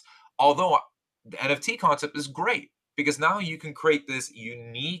just nuts. Although the NFT concept is great because now you can create this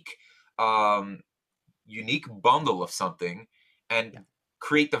um, unique bundle of something and Yeah.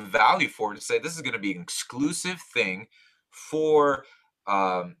 create the value for it to say this is going to be an exclusive thing for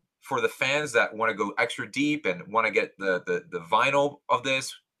for the fans that want to go extra deep and want to get the vinyl of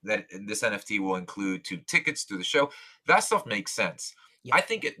this. That this NFT will include 2 tickets to the show. That stuff makes sense. Yeah. I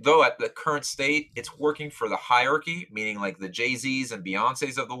think though at the current state, it's working for the hierarchy, meaning like the Jay-Z's and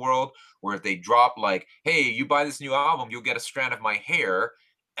Beyonce's of the world, where if they drop like, "Hey, you buy this new album, you'll get a strand of my hair,"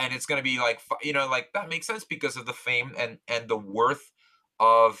 and it's going to be like, like that makes sense because of the fame and the worth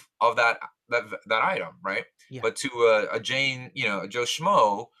of that item, right? Yeah. But to a Jane, a Joe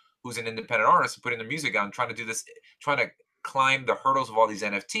Schmo who's an independent artist and putting the music out and trying to do this, trying to climb the hurdles of all these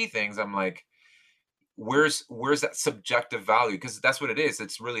NFT things, I'm like, where's that subjective value? Because that's what it is.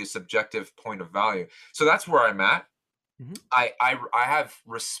 It's really a subjective point of value. So that's where I'm at. Hmm. I have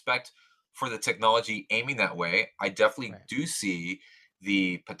respect for the technology aiming that way. I definitely Right. do see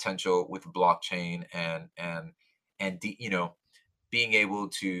the potential with blockchain and being able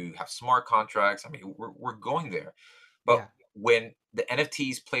to have smart contracts. I mean, we're going there. But Yeah. when the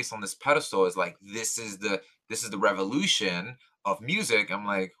NFTs placed on this pedestal is like this is the revolution of music, I'm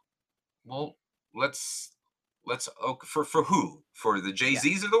like, well, let's okay, for who? For the Yeah.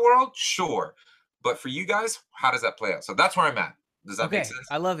 Jay-Z's of the world? Sure. But for you guys, how does that play out? So that's where I'm at. Does that make Okay, sense?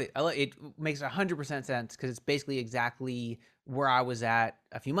 I love it. It makes 100% sense because it's basically exactly where I was at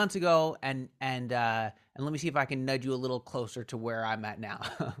a few months ago, and let me see if I can nudge you a little closer to where I'm at now.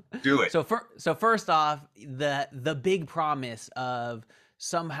 Do it. So first off, the big promise of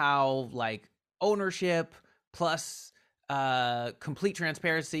somehow like ownership plus complete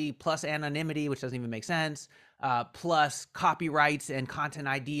transparency plus anonymity, which doesn't even make sense, plus copyrights and content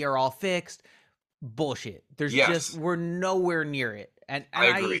ID are all fixed. Bullshit. Yes, We're nowhere near it. And I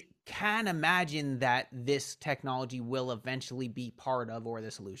I agree. can imagine that this technology will eventually be part of or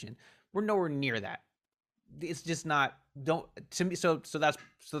the solution. We're nowhere near that. it's just not, don't, to me. So that's,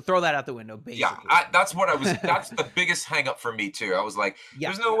 so throw that out the window, Yeah, basically. that's what I was. That's the biggest hang up for me too. I was like, Yeah.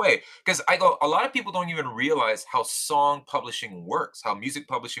 "There's no way," because I go. A lot of people don't even realize how song publishing works, how music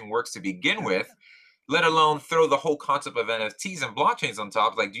publishing works to begin Sure. with, let alone throw the whole concept of NFTs and blockchains on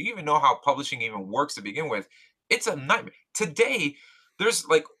top. Like, do you even know how publishing even works to begin with? It's a nightmare. Today, there's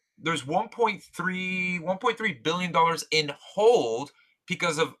like there's 1.3 billion dollars in hold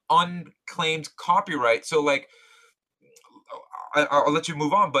because of unclaimed copyright. So like I'll let you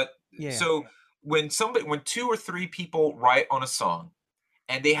move on, but Yeah. so when two or three people write on a song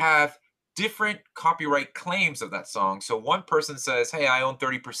and they have different copyright claims of that song. So one person says, "Hey, I own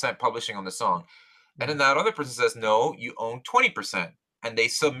 30% publishing on the song." And then Mhm. that other person says, "No, you own 20%." And they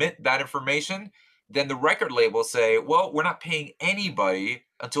submit that information. Then the record label say, "Well, we're not paying anybody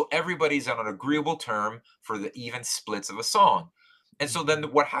until everybody's on an agreeable term for the even splits of a song." And so then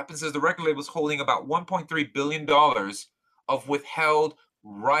Mhm. what happens is the record label is holding about $1.3 billion of withheld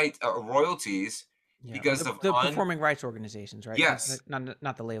royalties Yeah. because of The performing rights organizations, right? yes.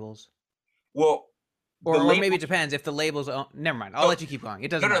 Not the labels. Well, the Or maybe label. it depends if the labels own, never mind. I'll So let you keep going.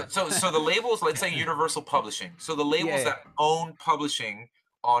 It no, doesn't no. matter. So the labels, let's say Universal Publishing. So the Yeah, labels yeah. that own publishing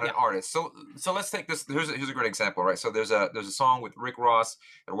on an Yeah. artist. So let's take this. Here's a great example, right? So there's a song with Rick Ross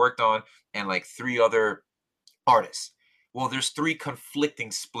that I worked on, and like three other artists. Well, there's three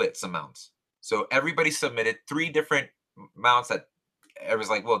conflicting splits amounts. So everybody submitted three different amounts that it was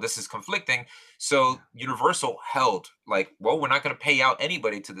like, well, this is conflicting. Yeah. So Universal held like, well, we're not going to pay out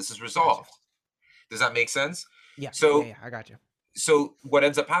anybody till this is Gotcha. resolved. Does that make sense? Yeah. Yeah. So Yeah. I got you. so what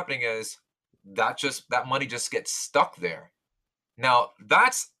ends up happening is that money just gets stuck there. Now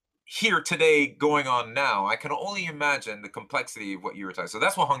that's here today going on now. I can only imagine the complexity of what you were talking. So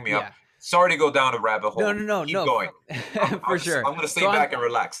that's what hung me up. Yeah. Sorry to go down a rabbit No, hole. no, no, Keep no, going. for sure. I'm gonna stay So back and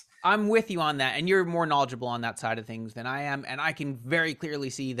relax. I'm with you on that, and you're more knowledgeable on that side of things than I am, and I can very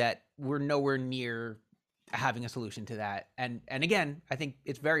clearly see that we're nowhere near having a solution to that. And again, I think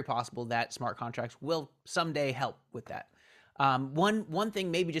it's very possible that smart contracts will someday help with that. One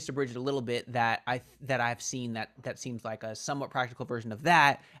thing, maybe just to bridge it a little bit, that I've seen that seems like a somewhat practical version of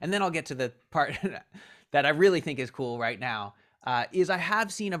that, and then I'll get to the part that I really think is cool right now. Is I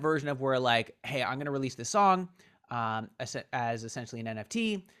have seen a version of where, like, hey, I'm going to release this song as essentially an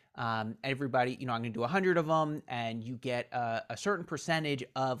NFT. Everybody, I'm going to do 100 of them, and you get a certain percentage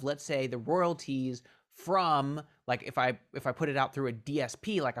of, let's say, the royalties from, like, if I put it out through a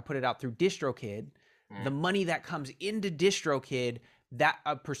DSP, like I put it out through DistroKid, the Mm, money that comes into DistroKid, that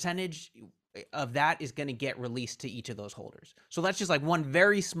a percentage of that is going to get released to each of those holders. So that's just like one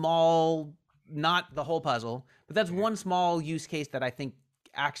very small, not the whole puzzle, but that's mm, one small use case that I think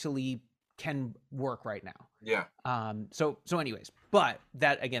actually can work right now. yeah. So anyways, but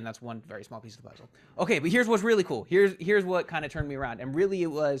that, again, that's one very small piece of the puzzle. Okay, but here's what's really cool. Here's what kind of turned me around, and really it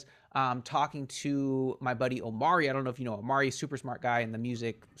was talking to my buddy Omari. I don't know if you know Omari, super smart guy in the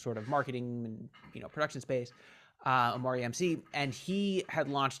music sort of marketing and production space. Omari MC, and he had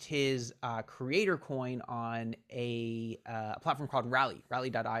launched his creator coin on a platform called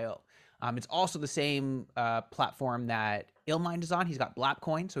Rally.io. It's also the same platform that Illmind is on. He's got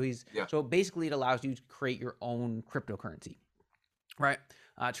Blapcoin, Yeah. so basically it allows you to create your own cryptocurrency, right?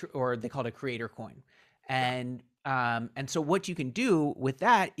 Or they call it a creator coin, Yeah. and so what you can do with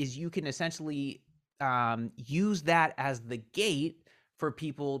that is you can essentially use that as the gate for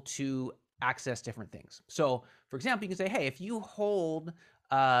people to access different things. So, for example, you can say, hey, if you hold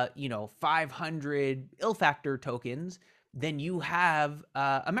 500 ill factor tokens, then you have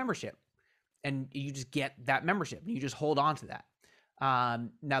a membership, and you just get that membership and you just hold on to that.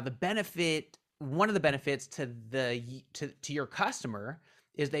 Now one of the benefits to your customer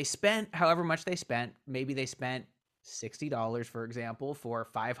is they spent however much they spent. Maybe they spent $60, for example, for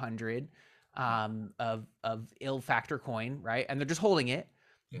 500 of ill factor coin, right? And they're just holding it.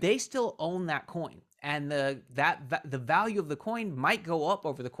 Yeah. They still own that coin, and the value of the coin might go up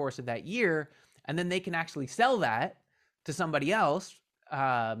over the course of that year, and then they can actually sell that to somebody else,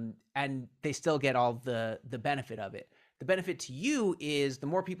 and they still get all the benefit of it. The benefit to you is the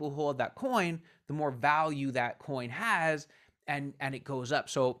more people who hold that coin, the more value that coin has, and it goes up.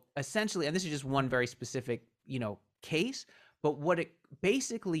 So essentially, and this is just one very specific case, but what it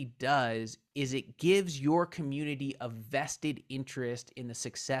basically does is it gives your community a vested interest in the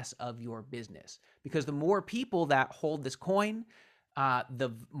success of your business, because the more people that hold this coin,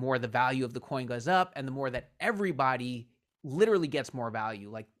 the more the value of the coin goes up, and the more that everybody literally gets more value,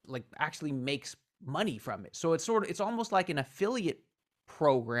 like actually makes money from it. So it's almost like an affiliate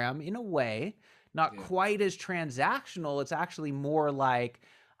program in a way, not Yeah. quite as transactional. It's actually more like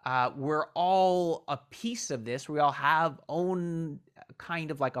we're all a piece of this. We all have own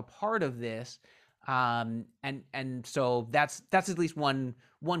kind of like a part of this, and so that's at least one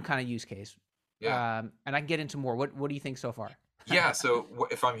kind of use case. Yeah. And I can get into more. What do you think so far? Yeah. So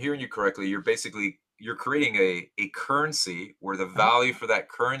if I'm hearing you correctly, you're creating a currency where the Uh-huh. value for that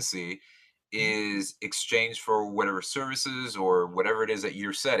currency Mhm. is exchanged for whatever services or whatever it is that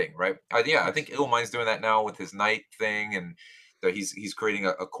you're setting, right? Yeah, I Yes. think Illmind's doing that now with his night thing, and that he's creating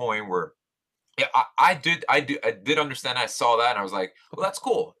a coin where yeah, I did understand. I saw that, and I was like, well, Okay. that's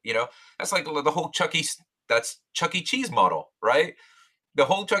cool. That's like the whole that's Chuck E. Cheese model, right? The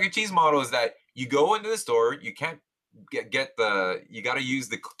whole Chuck E. Cheese model is that you go into the store, you can't you got to use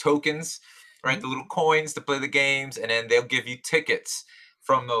the tokens, right? Hmm. The little coins to play the games, and then they'll give you tickets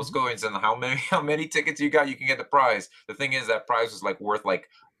from those Hmm. coins, and how many tickets you got, you can get the prize. The thing is that prize is like worth like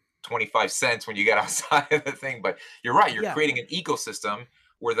 25 cents when you get outside of the thing. But you're right, you're Yeah. creating an ecosystem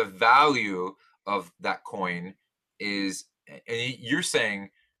where the value of that coin is, and you're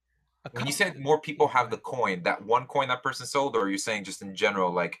saying A when you couple. said more people Yeah. Go have the ahead. coin, that one coin that person sold, or are you saying just in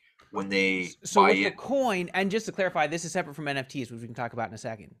general, like when they So buy with the in? coin, and just to clarify, this is separate from NFTs, which we can talk about in a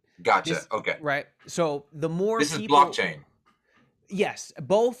second. Gotcha. This Okay. right. So the more This is people, blockchain. yes,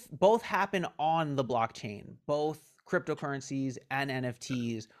 both happen on the blockchain. Both cryptocurrencies and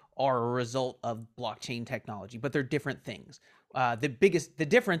NFTs are a result of blockchain technology, but they're different things. The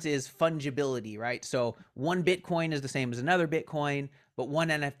difference is fungibility, right? So one Bitcoin is the same as another Bitcoin, but one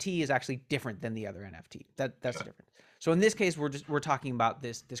NFT is actually different than the other NFT. That's the Okay. difference. So in this case, we're talking about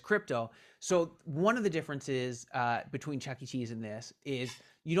this crypto. So one of the differences between Chuck E. Cheese and this is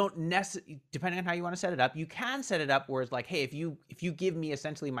you don't necessarily, depending on how you want to set it up, you can set it up where it's like, hey, if you give me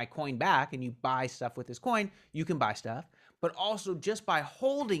essentially my coin back and you buy stuff with this coin, you can buy stuff. But also just by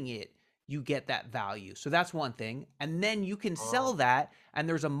holding it, you get that value. So that's one thing. And then you can sell Oh, that, and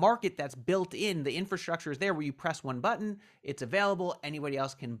there's a market that's built in. The infrastructure is there where you press one button, it's available, anybody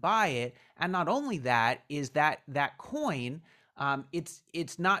else can buy it. And not only that, is that coin,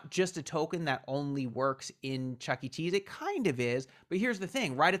 it's not just a token that only works in Chuck E. Cheese. It kind of is, but here's the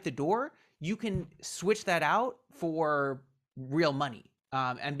thing: right at the door, you can switch that out for real money.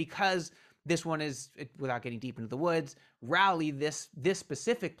 And because this one is, without getting deep into the woods, Rally, this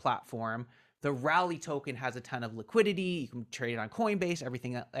specific platform, the Rally token has a ton of liquidity. You can trade it on Coinbase,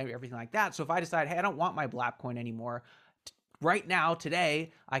 everything like that. So if I decide, hey, I don't want my Blap coin anymore, right now,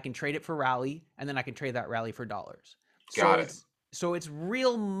 today, I can trade it for Rally, and then I can trade that Rally for dollars. So got it. it's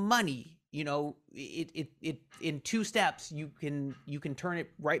real money. It in two steps you can turn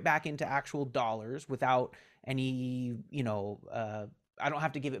it right back into actual dollars without any. I don't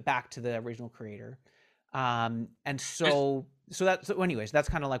have to give it back to the original creator. And There's so anyways, that's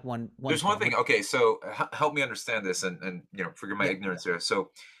kind of like one there's one thing. thing. What? Okay, so help me understand this, and forgive my Yeah. ignorance here.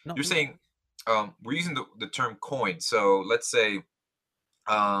 So No, you're you're good. saying we're using the term coin. So let's say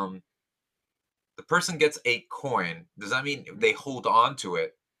um the person gets a coin. Does that mean Mhm. they hold on to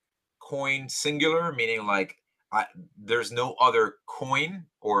it? Coin singular, meaning like I, there's no other coin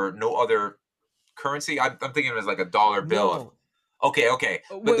or no other currency. I'm thinking of it as like a dollar bill. No. Okay, okay.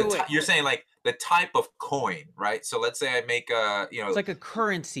 But Wait. you're saying like the type of coin, right? So let's say I make It's like a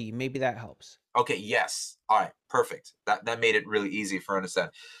currency. Maybe that helps. okay, yes. All right, perfect. That made it really easy for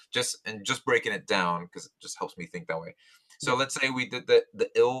understand. Just breaking it down because it just helps me think that way. So Yeah. let's say we did the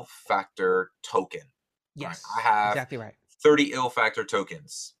ill factor token. All right, I Yes. have Exactly right. 30 ill factor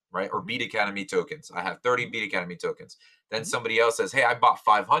tokens, right? Or Hmm. Beat Academy tokens. I have 30 Hmm. Beat Academy tokens. Then Hmm. somebody else says, "Hey, I bought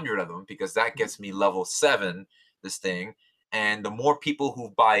 500 of them because that Hmm. gets me level 7 this thing." And the more people who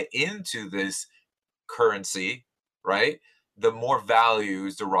buy into this currency, right? The more value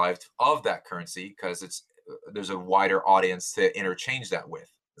is derived of that currency because there's a wider audience to interchange that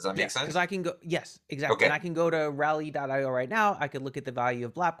with. Does that make Yes, because sense? I can go. Yes, exactly. And Okay. I can go to rally.io right now. I could look at the value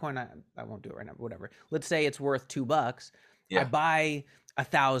of Blapcoin. I won't do it right now, but whatever. Let's say it's worth $2. I Yeah. buy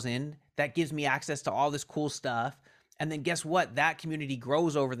 1,000. That gives me access to all this cool stuff. And then guess what? That community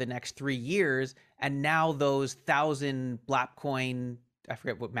grows over the next 3 years. And now those 1,000 Blapcoin, I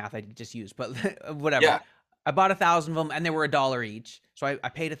forget what math I just used, but whatever. Yeah. I bought 1,000 of them and they were $1 each. So I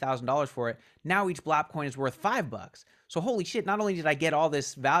paid $1,000 for it. Now each Blapcoin is worth $5. So holy shit, not only did I get all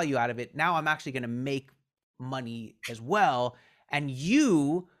this value out of it, now I'm actually going to make money as well. And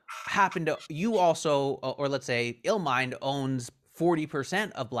you also, or let's say Illmind owns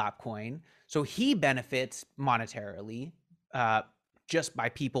 40% of Blapcoin. So he benefits monetarily uh, just by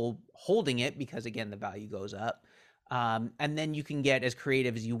people holding it because, again, the value goes up. And then you can get as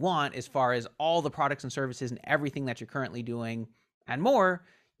creative as you want as far as all the products and services and everything that you're currently doing and more.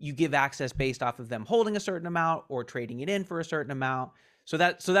 You give access based off of them holding a certain amount or trading it in for a certain amount. So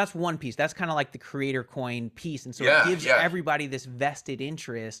that's one piece. That's kind of like the creator coin piece. And so it Yeah, gives yeah, everybody this vested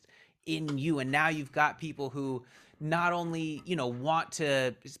interest in you. And now you've got people who not only, want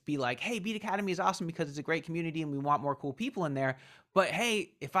to be like, hey, Beat Academy is awesome because it's a great community and we want more cool people in there. But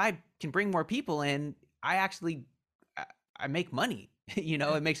hey, if I can bring more people in, I actually I make money.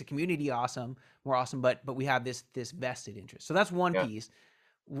 yeah, It makes the community more awesome, but we have this vested interest. So that's one yeah. piece.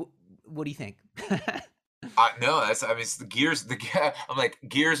 What do you think? No, that's, I mean, it's the gears. I'm like,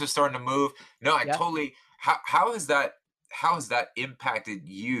 gears are starting to move. No, I Yeah. totally. How has that impacted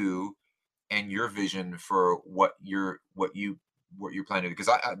you and your vision for what you're planning? Because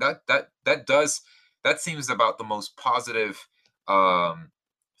that seems about the most positive um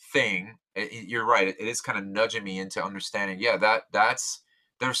thing. You're right. It is kind of nudging me into understanding. Yeah, that's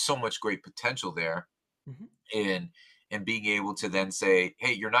there's so much great potential there Mhm. in being able to then say,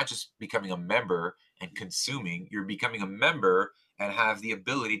 hey, you're not just becoming a member and consuming, you're becoming a member and have the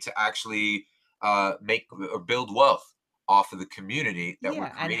ability to actually make or build wealth off of the community that we're Yeah,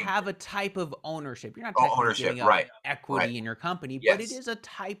 and creating have for. a type of ownership. You're not Oh, technically ownership, giving up right, right. equity in your company, but it Yes. is a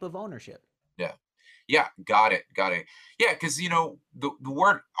type of ownership. Yeah. Yeah, got it, got it. Yeah, because the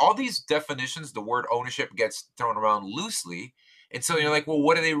word, all these definitions, the word ownership gets thrown around loosely, and so you're Mhm, like, well,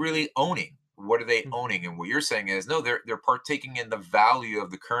 what are they really owning? What are they mhm. owning? And what you're saying is, no, they're partaking in the value of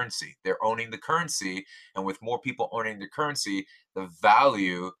the currency. They're owning the currency, and with more people owning the currency, the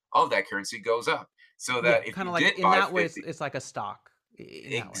value of that currency goes up. So Yeah, that if kind you of like did in buy that way, 50, it's like a stock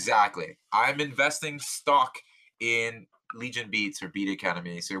in that way. exactly, I'm investing stock in Legion Beats or Beat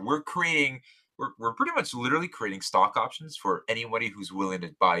Academy. So we're pretty much literally creating stock options for anybody who's willing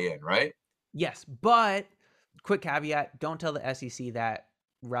to buy in, right? Yes, but quick caveat: don't tell the SEC that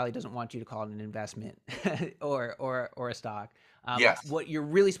Rally doesn't want you to call it an investment or a stock. Yes, What you're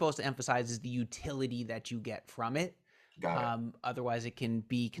really supposed to emphasize is the utility that you get from it. got it. Otherwise, it can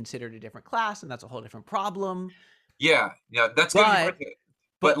be considered a different class, and that's a whole different problem. Yeah, yeah, that's gonna be part But of it.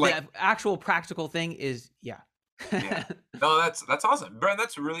 But but like, the actual practical thing is, yeah. yeah, no, that's awesome, Brian.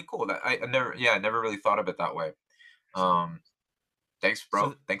 That's really cool. That I never really thought of it that way. Um, thanks, bro.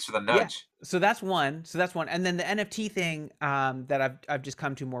 So Thanks for the yeah, nudge. so that's one, and then the NFT thing that I've just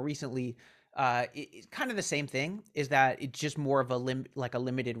come to more recently, it's kind of the same thing. Is that it's just more of a like a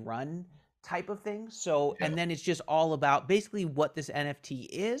limited run type of thing. So Yeah, and then it's just all about basically what this NFT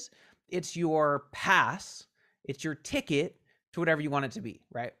is. It's your pass. It's your ticket to whatever you want it to be,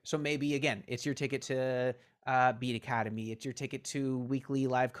 right? So maybe again, it's your ticket to Beat Academy. It's your ticket to weekly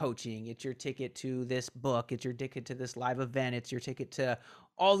live coaching. It's your ticket to this book. It's your ticket to this live event. It's your ticket to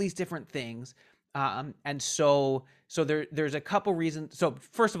all these different things. And so there's a couple reasons. So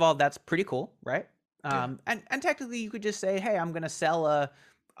first of all, that's pretty cool, right? yeah, And technically, you could just say, hey, I'm going to sell a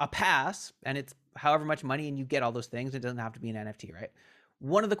pass, and it's however much money, and you get all those things. It doesn't have to be an NFT, right?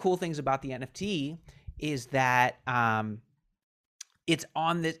 One of the cool things about the NFT is that it's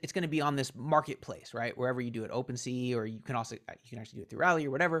going to be on this marketplace, right? Wherever you do it, OpenSea, or you can actually do it through Rally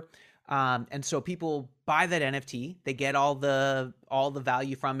or whatever. And so people buy that NFT, they get all the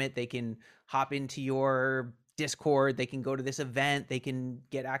value from it. They can hop into your Discord, they can go to this event, they can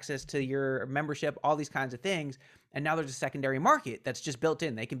get access to your membership, all these kinds of things. And now there's a secondary market that's just built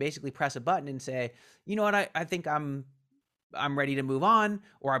in. They can basically press a button and say, you know what, I think I'm ready to move on,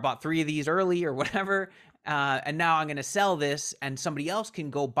 or I bought 3 of these early or whatever. And now I'm going to sell this, and somebody else can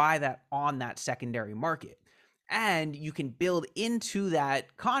go buy that on that secondary market. And you can build into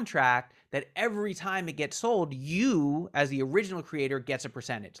that contract that every time it gets sold, you, as the original creator, gets a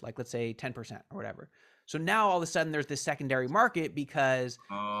percentage, like let's say 10% or whatever. So now all of a sudden there's this secondary market because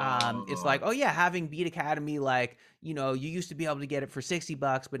it's like, oh, oh yeah, having Beat Academy, like, you used to be able to get it for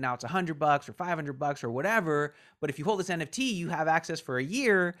 $60, but now it's $100 or $500 or whatever. But if you hold this NFT, you have access for a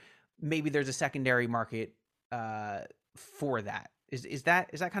year. Maybe there's a secondary market uh, for that. Is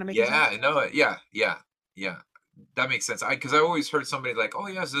that kind of making sense? yeah, no, yeah, yeah, yeah. That makes sense. Because I always heard somebody like, "Oh,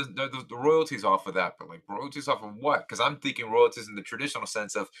 yes, the royalties off of that," but like, royalties off of what? Because I'm thinking royalties in the traditional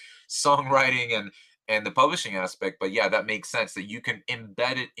sense of songwriting and the publishing aspect. But yeah, that makes sense that you can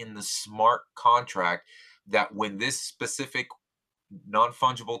embed it in the smart contract that when this specific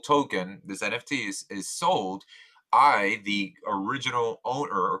non-fungible token, this NFT is sold, the original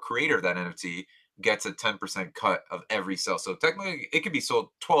owner or creator of that NFT, gets a 10% cut of every sale. So technically, it could be sold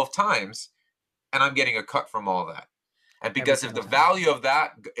 12 times, and I'm getting a cut from all that. And Every because if single the time. value of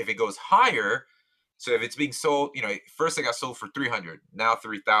that, if it goes higher, so if it's being sold, first it got sold for 300, now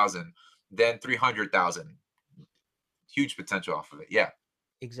 3,000, then 300,000, huge potential off of it. Yeah,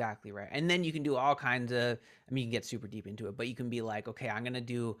 Exactly right. And then you can do all kinds of, I mean, you can get super deep into it, but you can be like, okay, I'm going to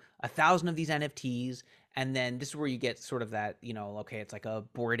do 1,000 of these NFTs, And then this is where you get sort of that, you know, okay, it's like a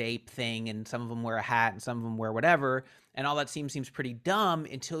Bored Ape thing, and some of them wear a hat and some of them wear whatever. And all that seems pretty dumb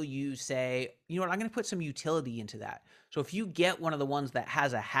until you say, you know what, I'm going to put some utility into that. So if you get one of the ones that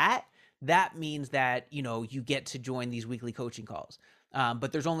has a hat, that means that, you know, you get to join these weekly coaching calls.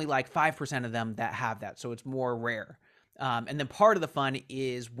 But there's only like 5% of them that have that. So it's more rare. And then part of the fun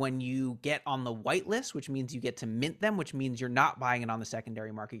is when you get on the whitelist, which means you get to mint them, which means you're not buying it on the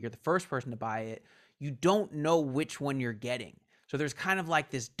secondary market. You're the first person to buy it. You don't know which one you're getting. So there's kind of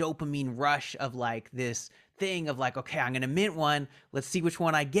like this dopamine rush of like this thing of like, okay, I'm going to mint one. Let's see which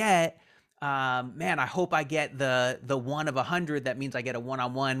one I get. Man, I hope I get the one of 100. That means I get a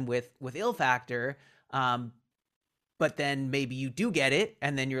one-on-one with Ill Factor. But then maybe you do get it,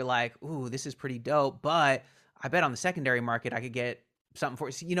 and then you're like, ooh, this is pretty dope. But I bet on the secondary market I could get something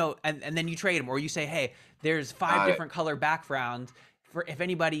for, you know, and then you trade them, or you say, hey, there's 5 different color backgrounds. For if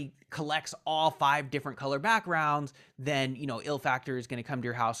anybody collects all 5 different color backgrounds, then, you know, Ill Factor is going to come to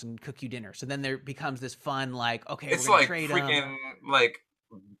your house and cook you dinner. So then there becomes this fun, like, okay, It's we're going to like trade freaking them. like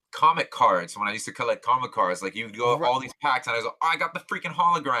comic cards. When I used to collect comic cards, like you go all these packs, and I was like, oh, I got the freaking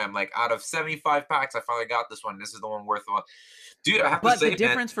hologram. Like out of 75 packs, I finally got this one. This is the one worth one. Dude, I have to But the say, man,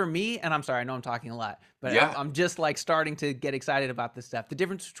 difference for me, and I'm sorry, I know I'm talking a lot, but yeah, I'm just like starting to get excited about this stuff. The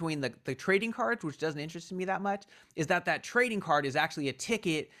difference between the trading cards, which doesn't interest me that much, is that trading card is actually a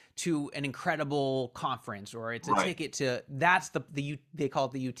ticket to an incredible conference, or it's a right. ticket to, that's they call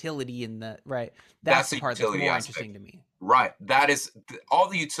it the utility in the, right. That's That's the the part that's utility more aspect. interesting to me. Right. That is all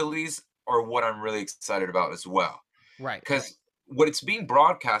the utilities are what I'm really excited about as well. Right. Because what it's being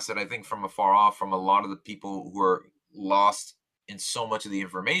broadcasted, I think, from afar off, from a lot of the people who are lost in so much of the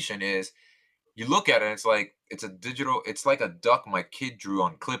information, is you look at it and it's like it's a digital, it's like a duck my kid drew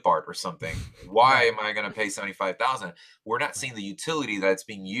on clip art or something. Why Right. am I going to pay 75,000? We're not Right. seeing the utility that's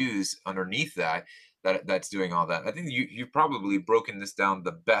being used underneath that, that's doing all that. I think you've probably broken this down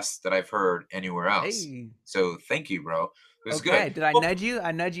the best that I've heard anywhere else. Hey. So thank you, bro. It was good. Okay. Did I Well, nudge you?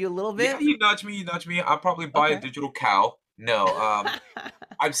 I nudge you a little yeah, bit? you nudge me, you nudge me. I'll probably buy a Okay. digital cow. No,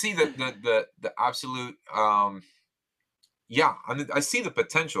 I've seen the absolute yeah, I mean, I see the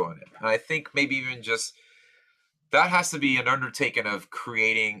potential in it. And I think maybe even just that has to be an undertaking of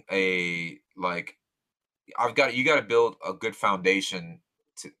creating a like you got to build a good foundation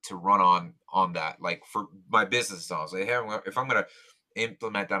to run on that. Like for my business, I was like, hey, if I'm gonna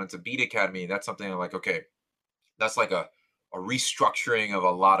implement that into Beat Academy, that's something I'm like, okay, that's like a restructuring of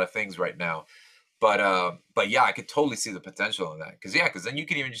a lot of things right now. But yeah, I could totally see the potential in that. Because yeah, because then you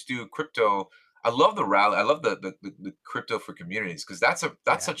can even just do crypto. I love the rally. I love the crypto for communities, because that's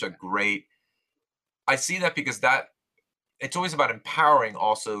Yeah. such a great. I see that because that it's always about empowering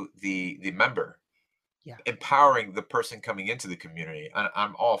also the member, Yeah. empowering the person coming into the community. And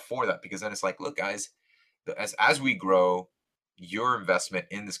I'm all for that, because then it's like, look, guys, as we grow, your investment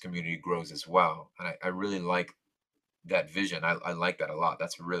in this community grows as well. And I really like that vision. I like that a lot.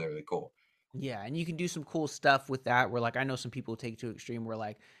 That's really, really cool. Yeah, and you can do some cool stuff with that where like I know some people take it to extreme where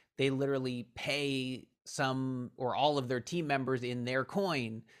like they literally pay some or all of their team members in their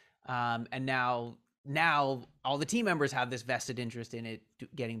coin. And now all the team members have this vested interest in it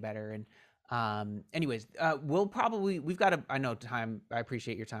getting better. And anyways, we've got a, I know time, I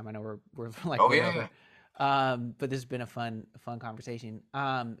appreciate your time. I know we're like Oh way yeah, over. But this has been a fun conversation.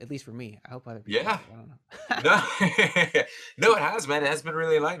 At least for me. I hope other people yeah. like it. I don't know. No, no, it has, man. It has been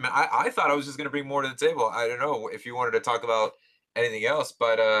really enlightening. I thought I was just gonna bring more to the table. I don't know if you wanted to talk about anything else,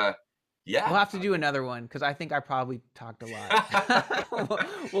 but We'll yeah. have to do another one because I think I probably talked a lot.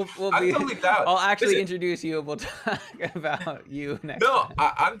 We'll I'm be. totally down. I'll actually Listen, introduce you and we'll talk about you next no, time.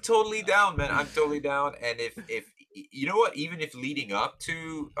 I'm totally down, man. I'm totally down. And if you know what, even if leading up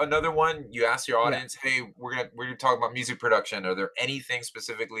to another one, you ask your Yeah, audience, hey, we're gonna talk about music production. Are there anything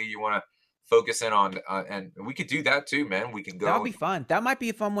specifically you want to focus in on? And we could do that too, man. We can that would go. be fun. That might be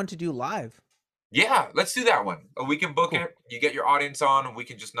a fun one to do live. Yeah, let's do that one. We can book Cool. it. You get your audience on, and we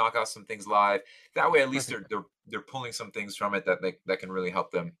can just knock out some things live. That way, at least Perfect. they're pulling some things from it that can really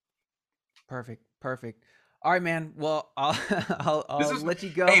help them. Perfect. Perfect. All right, man. Well, I'll This I'll is, let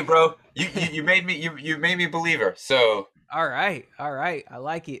you hey, go. bro, you made me you made me a believer. So All right. All right. I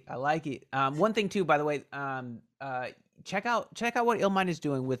like it. I like it. One thing too, by the way, check out what Illmind is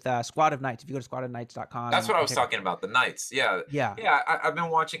doing with Squad of Knights. If you go to squadofknights.com that's and, what I and was check out, talking about. The Knights, yeah, yeah. yeah. I've been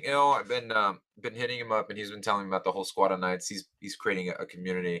watching Ill. I've been hitting him up, and he's been telling me about the whole Squad of Knights. He's creating a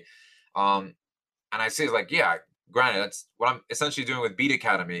community. Um, and I say like, yeah, granted, that's what I'm essentially doing with Beat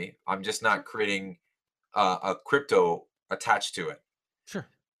Academy. I'm just not Sure. creating a crypto attached to it. Sure.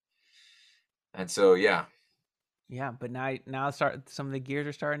 And so, yeah, Yeah, but now some of the gears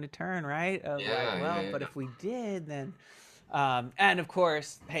are starting to turn, right? Of but if we did, then and of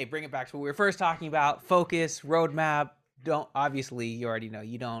course, hey, bring it back to what we were first talking about: focus, roadmap. Don't obviously you already know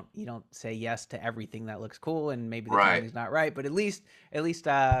you don't say yes to everything that looks cool, and maybe the timing's not right, but at least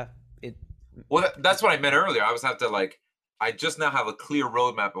it. Well, that's what I meant earlier. I was have to I just now have a clear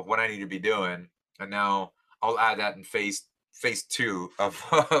roadmap of what I need to be doing, and now I'll add that in phase 2 of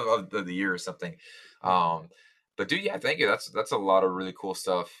of the year or something. But dude, yeah, thank you. That's a lot of really cool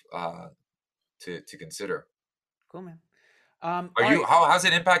stuff to consider. Cool, man. How's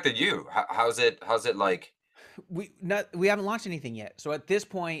it impacted you? How's it like? We haven't launched anything yet. So at this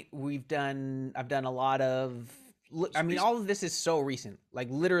point, I've done a lot of. I mean, all of this is so recent. Like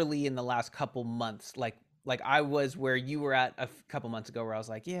literally in the last couple months. Like I was where you were at a couple months ago, where I was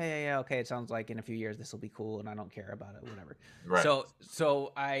like, yeah, okay, it sounds like in a few years this will be cool, and I don't care about it, whatever. Right.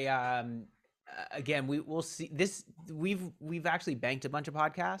 So I again, we'll see this. We've actually banked a bunch of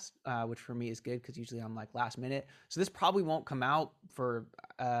podcasts, which for me is good because usually I'm like last minute. So this probably won't come out for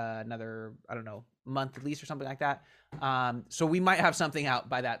another, I don't know, month at least or something like that. So we might have something out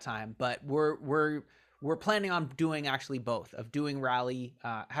by that time, but we're planning on doing actually both, of doing Rally,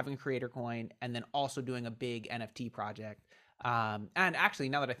 having a creator coin, and then also doing a big NFT project. And actually,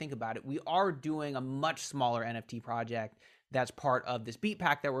 now that I think about it, we are doing a much smaller NFT project that's part of this beat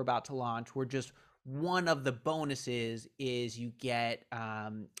pack that we're about to launch. We're just, one of the bonuses is you get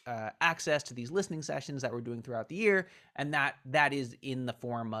access to these listening sessions that we're doing throughout the year, and that is in the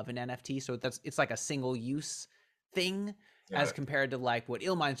form of an NFT. So it's like a single use thing, as compared to like what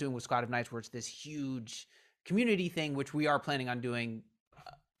Illmind's doing with Squad of Knights, where it's this huge community thing, which we are planning on doing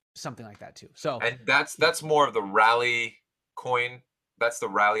something like that too. So, and that's more of the Rally coin. That's the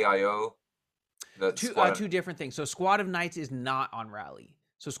Rally IO. Two different things. So Squad of Knights is not on Rally.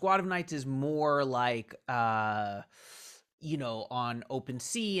 So Squad of Knights is more like on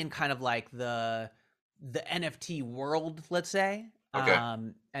OpenSea and kind of like the NFT world, let's say. Okay.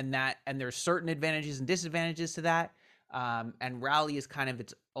 And there's certain advantages and disadvantages to that. And Rally is kind of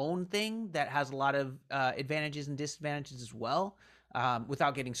its own thing that has a lot of advantages and disadvantages as well.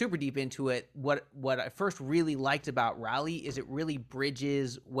 Without getting super deep into it, what I first really liked about Rally is it really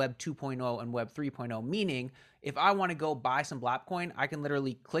bridges Web 2.0 and Web 3.0, meaning if I want to go buy some Blapcoin, I can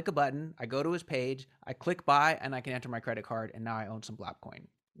literally click a button, I go to his page, I click buy, and I can enter my credit card, and now I own some Blapcoin.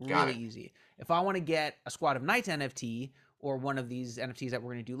 Really easy. If I want to get a Squad of Knights NFT or one of these NFTs that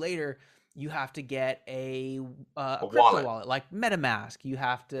we're going to do later, you have to get a crypto wallet like MetaMask. You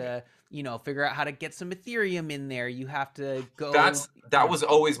have to, figure out how to get some Ethereum in there. You have to go. That was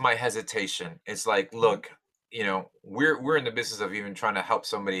always my hesitation. It's like, look, we're in the business of even trying to help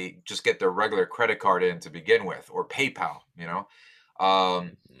somebody just get their regular credit card in to begin with, or PayPal.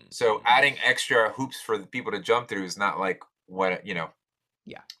 So adding extra hoops for the people to jump through is not like what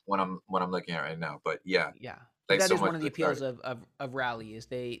what I'm looking at right now. But yeah. That is one of the appeals of Rally, is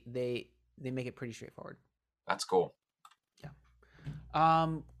they make it pretty straightforward. That's cool. Yeah.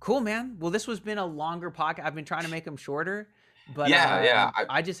 Cool, man. Well, this has been a longer podcast. I've been trying to make them shorter, but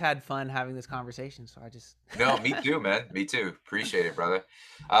I just had fun having this conversation. So No, me too, man. Me too. Appreciate it, brother.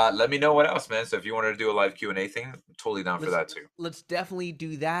 Let me know what else, man. So if you wanted to do a live Q&A thing, I'm totally down for that too. Let's definitely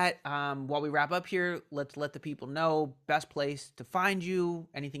do that. While we wrap up here, let's let the people know best place to find you.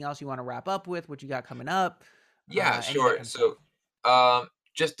 Anything else you want to wrap up with? What you got coming up? Yeah, sure. So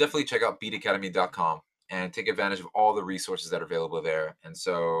just definitely check out beatacademy.com and take advantage of all the resources that are available there. And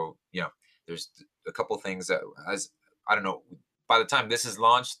so, there's a couple things that, I don't know, by the time this is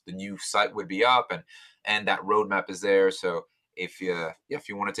launched, the new site would be up and that roadmap is there. So if you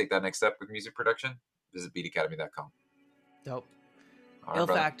want to take that next step with music production, visit beatacademy.com. Dope. Right, Ill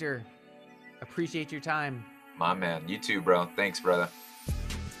brother. Factor. Appreciate your time. My man. You too, bro. Thanks, brother.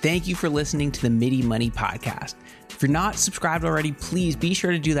 Thank you for listening to the MIDI Money Podcast. If you're not subscribed already, please be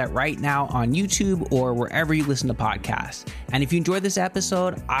sure to do that right now on YouTube or wherever you listen to podcasts. And if you enjoyed this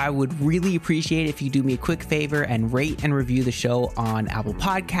episode, I would really appreciate it if you do me a quick favor and rate and review the show on Apple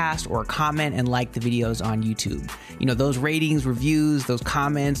Podcasts, or comment and like the videos on YouTube. Those ratings, reviews, those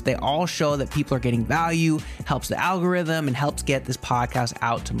comments, they all show that people are getting value, helps the algorithm, and helps get this podcast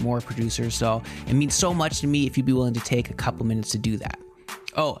out to more producers. So it means so much to me if you'd be willing to take a couple minutes to do that.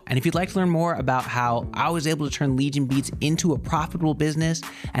 Oh, and if you'd like to learn more about how I was able to turn Legion Beats into a profitable business,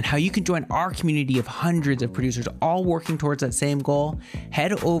 and how you can join our community of hundreds of producers all working towards that same goal,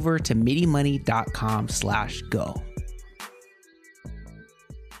 head over to midimoney.com/go.